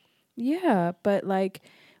 Yeah, but like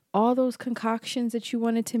all those concoctions that you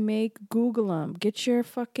wanted to make, Google them. Get your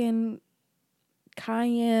fucking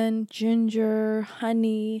cayenne, ginger,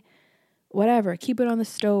 honey, whatever. Keep it on the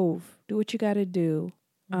stove. Do what you got to do.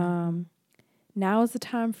 Now is the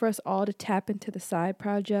time for us all to tap into the side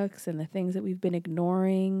projects and the things that we've been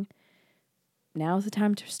ignoring. Now is the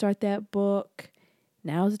time to start that book.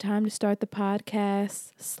 Now is the time to start the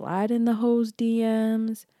podcast. Slide in the hoes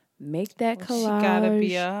DMs. Make that collage. She gotta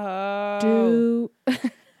be a hoe.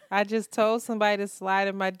 I just told somebody to slide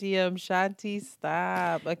in my DM. Shanti,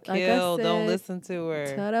 stop. Akil, don't listen to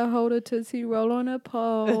her. Tell her hold a Tootsie Roll on a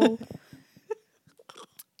pole.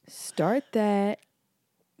 Start that.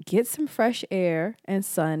 Get some fresh air and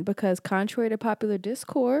sun because contrary to popular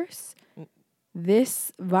discourse,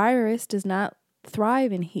 this virus does not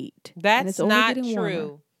thrive in heat. That's not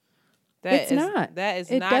true. It's not. That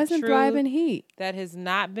is not true. It doesn't thrive in heat. That has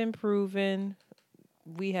not been proven.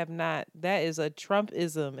 We have not. That is a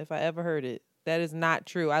Trumpism, if I ever heard it. That is not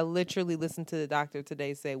true. I literally listened to the doctor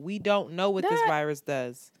today say, we don't know what this virus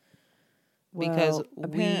does. Because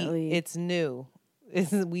apparently it's new.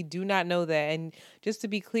 We do not know that. And just to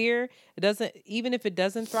be clear, it doesn't, even if it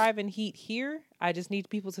doesn't thrive in heat here, I just need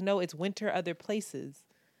people to know it's winter other places.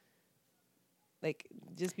 Like,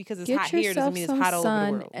 just because it's hot here doesn't mean it's hot all over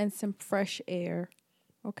the world. And some fresh air.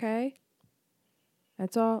 Okay?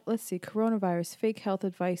 That's all. Let's see. Coronavirus, fake health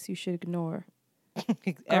advice you should ignore.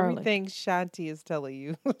 Everything Shanti is telling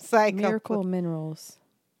you. Miracle minerals.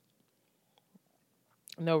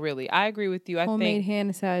 No, really. I agree with you. Homemade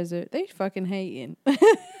hand sanitizer. They fucking hating.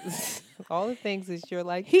 All the things that you're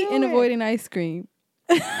like, heat and avoiding ice cream.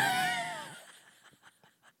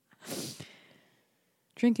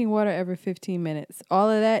 Drinking water every 15 minutes. All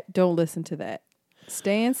of that, don't listen to that.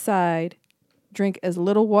 Stay inside. Drink as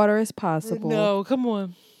little water as possible. No, come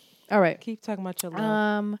on. All right. Keep talking about your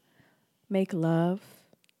love. Make love.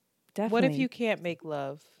 Definitely. What if you can't make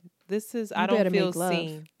love? I don't feel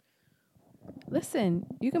seen. Listen,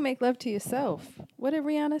 you can make love to yourself. What did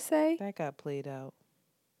Rihanna say? That got played out.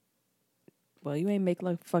 Well, you ain't make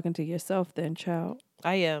love fucking to yourself then, child.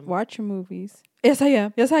 I am. Watch your movies. Yes, I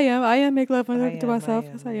am. Yes, I am. I am make love to myself.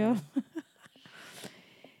 Yes, I am.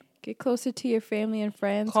 Get closer to your family and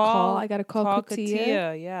friends. I got to call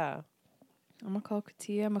Katia. Yeah. I'm going to call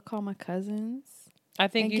Katia. I'm going to call my cousins. I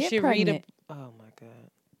think you should read it. Oh, my God.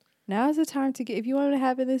 Now's the time to if you want to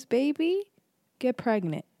have this baby, get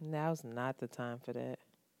pregnant. Now's not the time for that.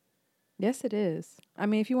 Yes, it is. I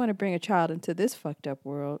mean, if you want to bring a child into this fucked up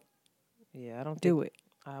world, yeah, I don't do it.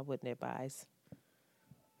 I wouldn't advise.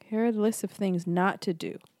 Here are the list of things not to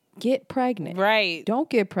do. Get pregnant. Right. Don't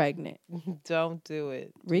get pregnant. Don't do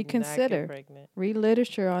it. Reconsider. Read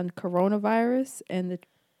literature on coronavirus and the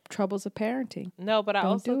troubles of parenting. No, but I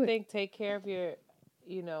also think take care of your,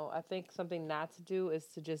 I think something not to do is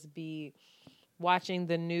to just be watching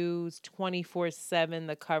the news 24/7,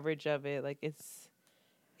 the coverage of it. Like it's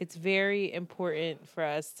very important for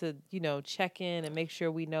us to, check in and make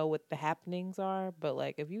sure we know what the happenings are. But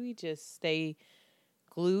like if you just stay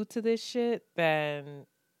glued to this shit, then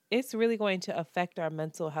it's really going to affect our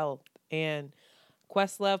mental health. And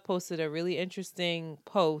Questlove posted a really interesting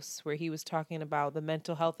post where he was talking about the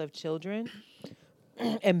mental health of children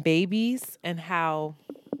and babies and how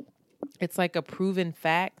it's like a proven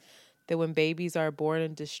fact that when babies are born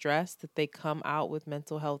in distress, that they come out with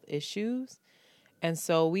mental health issues. And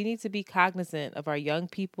so we need to be cognizant of our young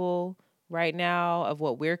people right now, of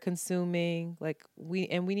what we're consuming. We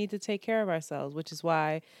need to take care of ourselves, which is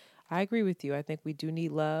why I agree with you. I think we do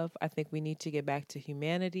need love. I think we need to get back to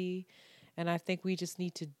humanity. And I think we just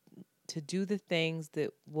need to do the things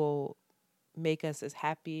that will make us as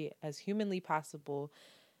happy as humanly possible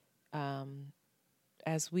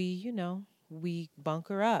as we, we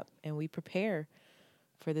bunker up and we prepare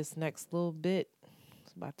for this next little bit.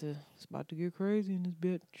 It's about to get crazy in this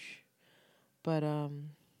bitch. But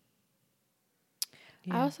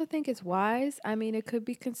yeah. I also think it's wise. I mean, it could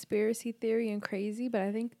be conspiracy theory and crazy, but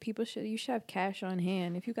I think you should have cash on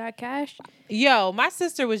hand. If you got cash. Yo, my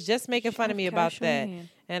sister was just making fun of me about that.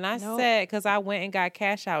 And I said, because I went and got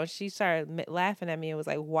cash out, and she started laughing at me and was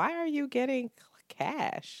like, why are you getting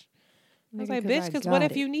cash? I was like, bitch, because what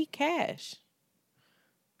if you need cash?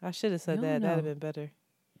 I should have said that. That'd have been better.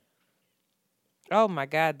 Oh, my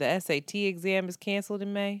God. The SAT exam is canceled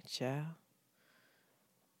in May. Child.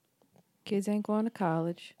 Kids ain't going to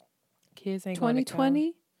college. Kids ain't going to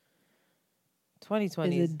college.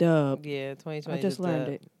 2020 is a dub. Yeah, 2020 I just learned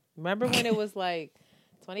it. Remember when it was like,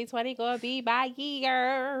 2020 gonna be my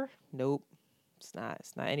year? Nope. It's not.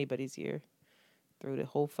 It's not anybody's year. Threw the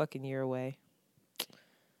whole fucking year away.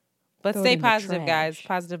 But stay positive, guys.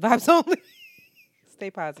 Positive vibes only.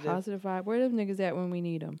 Stay positive. Positive vibe. Where them niggas at when we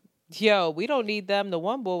need them? Yo, we don't need them. The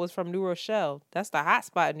one boy was from New Rochelle. That's the hot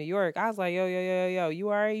spot in New York. I was like, yo. You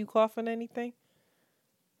all right? You coughing anything?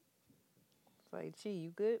 It's like, gee,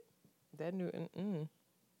 you good? That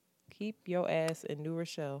Keep your ass in New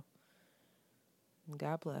Rochelle.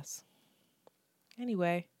 God bless.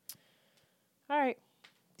 Anyway. All right.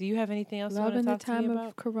 Do you have anything else you want to talk to me about? Love in the time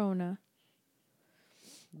of Corona.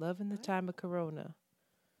 Love in the time of Corona.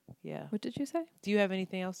 Yeah. What did you say? Do you have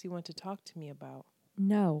anything else you want to talk to me about?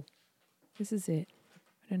 No. This is it.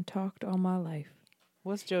 I done talked all my life.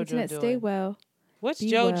 What's JoJo doing? Stay well. What's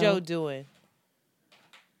JoJo doing?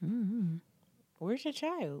 Mm-hmm. Where's your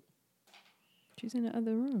child? She's in the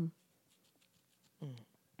other room.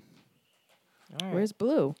 All right. Where's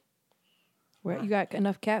Blue? You got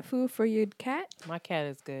enough cat food for your cat? My cat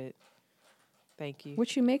is good. Thank you.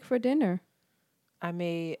 What you make for dinner? I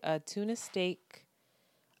made a tuna steak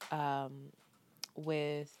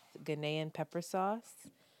with Ghanaian pepper sauce,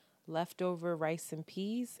 leftover rice and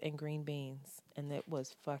peas, and green beans. And it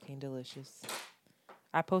was fucking delicious.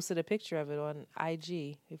 I posted a picture of it on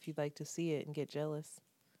IG if you'd like to see it and get jealous.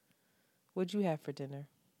 What'd you have for dinner?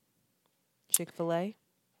 Chick-fil-A?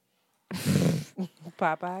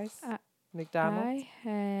 Popeyes? McDonald's? I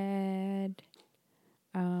had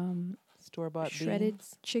store-bought shredded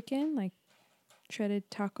beans? chicken, like shredded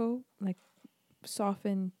taco, like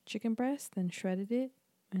softened chicken breast, then shredded it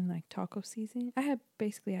in like taco seasoning. I had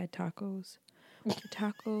tacos.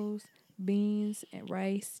 Tacos, beans, and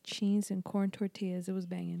rice, cheese, and corn tortillas. It was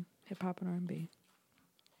banging. Hip hop and R&B.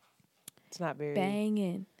 It's not very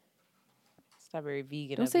banging. It's not very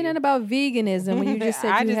vegan. Don't say nothing about veganism when you just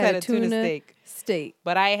said I you just had a tuna steak.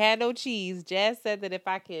 But I had no cheese. Jazz said that if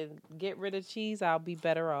I can get rid of cheese, I'll be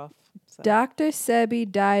better off. So. Dr. Sebi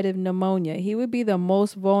died of pneumonia. He would be the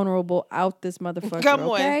most vulnerable out this motherfucker. Come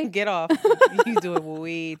okay? on, get off. You doing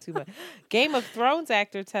way too much. Game of Thrones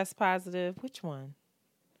actor tests positive. Which one?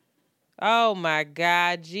 Oh my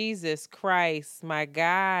God, Jesus Christ, my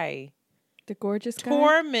guy. The gorgeous guy?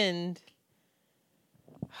 Tormund.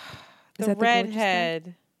 The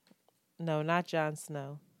redhead. No, not Jon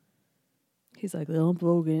Snow. He's like, I'm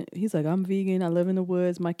vegan. He's like, I'm vegan. I live in the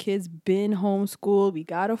woods. My kids been homeschooled. We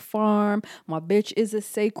got a farm. My bitch is a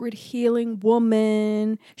sacred healing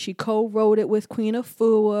woman. She co-wrote it with Queen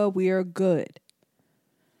Afua. We are good.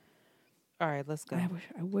 All right, let's go. I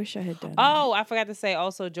wish I had done that. Oh, I forgot to say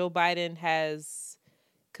also Joe Biden has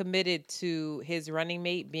committed to his running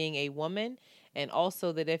mate being a woman, and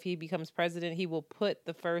also that if he becomes president, he will put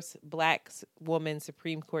the first black woman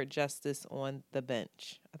Supreme Court justice on the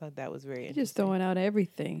bench. I thought that was very interesting. He's just throwing out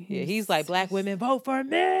everything. Yeah, he's like, black women, vote for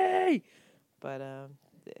me. But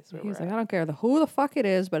that's where he's we're like, at. I don't care who the fuck it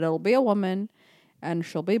is, but it'll be a woman. And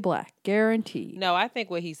she'll be black, guaranteed. No, I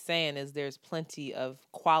think what he's saying is there's plenty of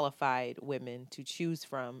qualified women to choose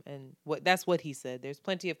from, and that's what he said. There's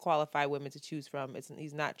plenty of qualified women to choose from.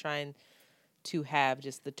 He's not trying to have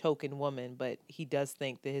just the token woman, but he does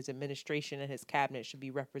think that his administration and his cabinet should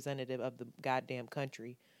be representative of the goddamn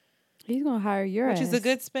country. He's gonna hire your ass. Which is a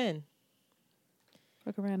good spin.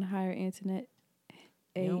 Fuck around and hire Antoinette.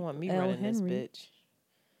 You don't want me running this bitch.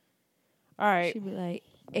 All right. She'd be like,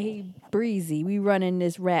 hey, Breezy, we running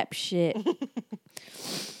this rap shit. All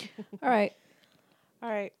right. All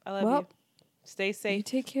right. I love you. Stay safe. You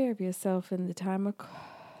take care of yourself in the time of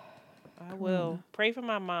I will. Pray for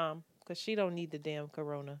my mom, because she don't need the damn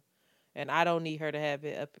corona. And I don't need her to have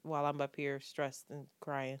it up while I'm up here stressed and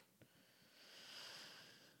crying.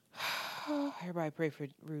 Everybody pray for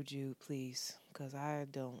Ruju, please, because I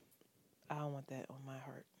don't want that on my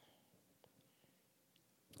heart.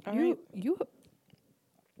 All right,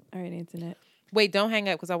 Antoinette. Wait, don't hang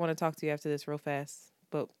up because I want to talk to you after this real fast.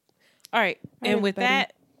 But all right, and with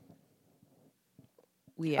that,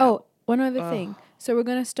 we out. Oh, one other thing. So we're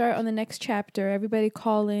gonna start on the next chapter. Everybody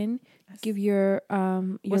call in. Give your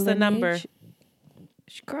what's the number?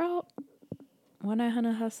 Girl,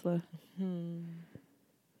 1-800-HUSTLER. You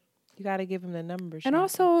got to give them the number. And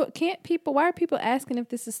also, why are people asking if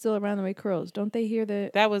this is still Around the Way Curls? Don't they hear the...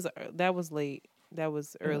 That was late. That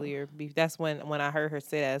was earlier. That's when I heard her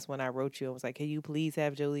say that. That's when I wrote you. I was like, can you please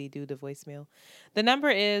have Jolie do the voicemail? The number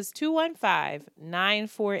is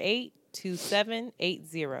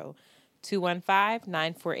 215-948-2780.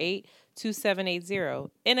 215-948-2780.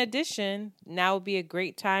 In addition, now would be a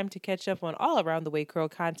great time to catch up on all Around the Way Curl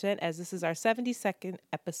content, as this is our 72nd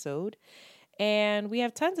episode. And we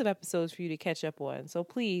have tons of episodes for you to catch up on. So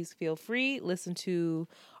please feel free, listen to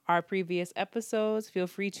our previous episodes. Feel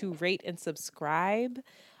free to rate and subscribe.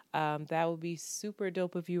 That would be super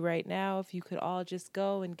dope of you right now. If you could all just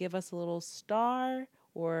go and give us a little star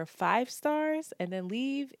or 5 stars and then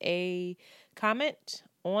leave a comment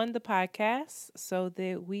on the podcast so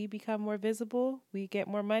that we become more visible, we get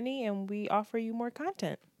more money, and we offer you more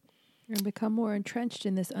content. And become more entrenched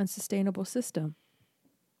in this unsustainable system.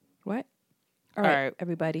 What? All right,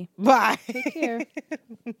 everybody. Bye. Take care.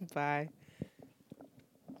 Bye.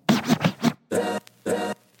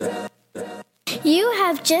 You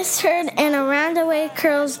have just heard an Around the Way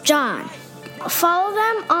Curls John. Follow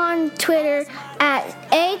them on Twitter at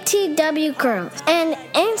ATW Curls and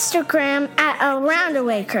Instagram at Around the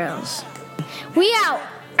Way Curls. We out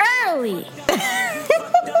early.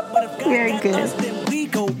 Very good. We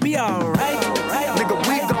gon' be alright. Nigga,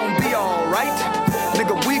 we gon' be alright.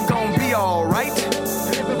 Nigga, we gon' be alright.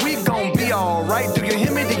 We gon' be alright. Do you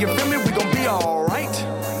hear me? Do you feel me?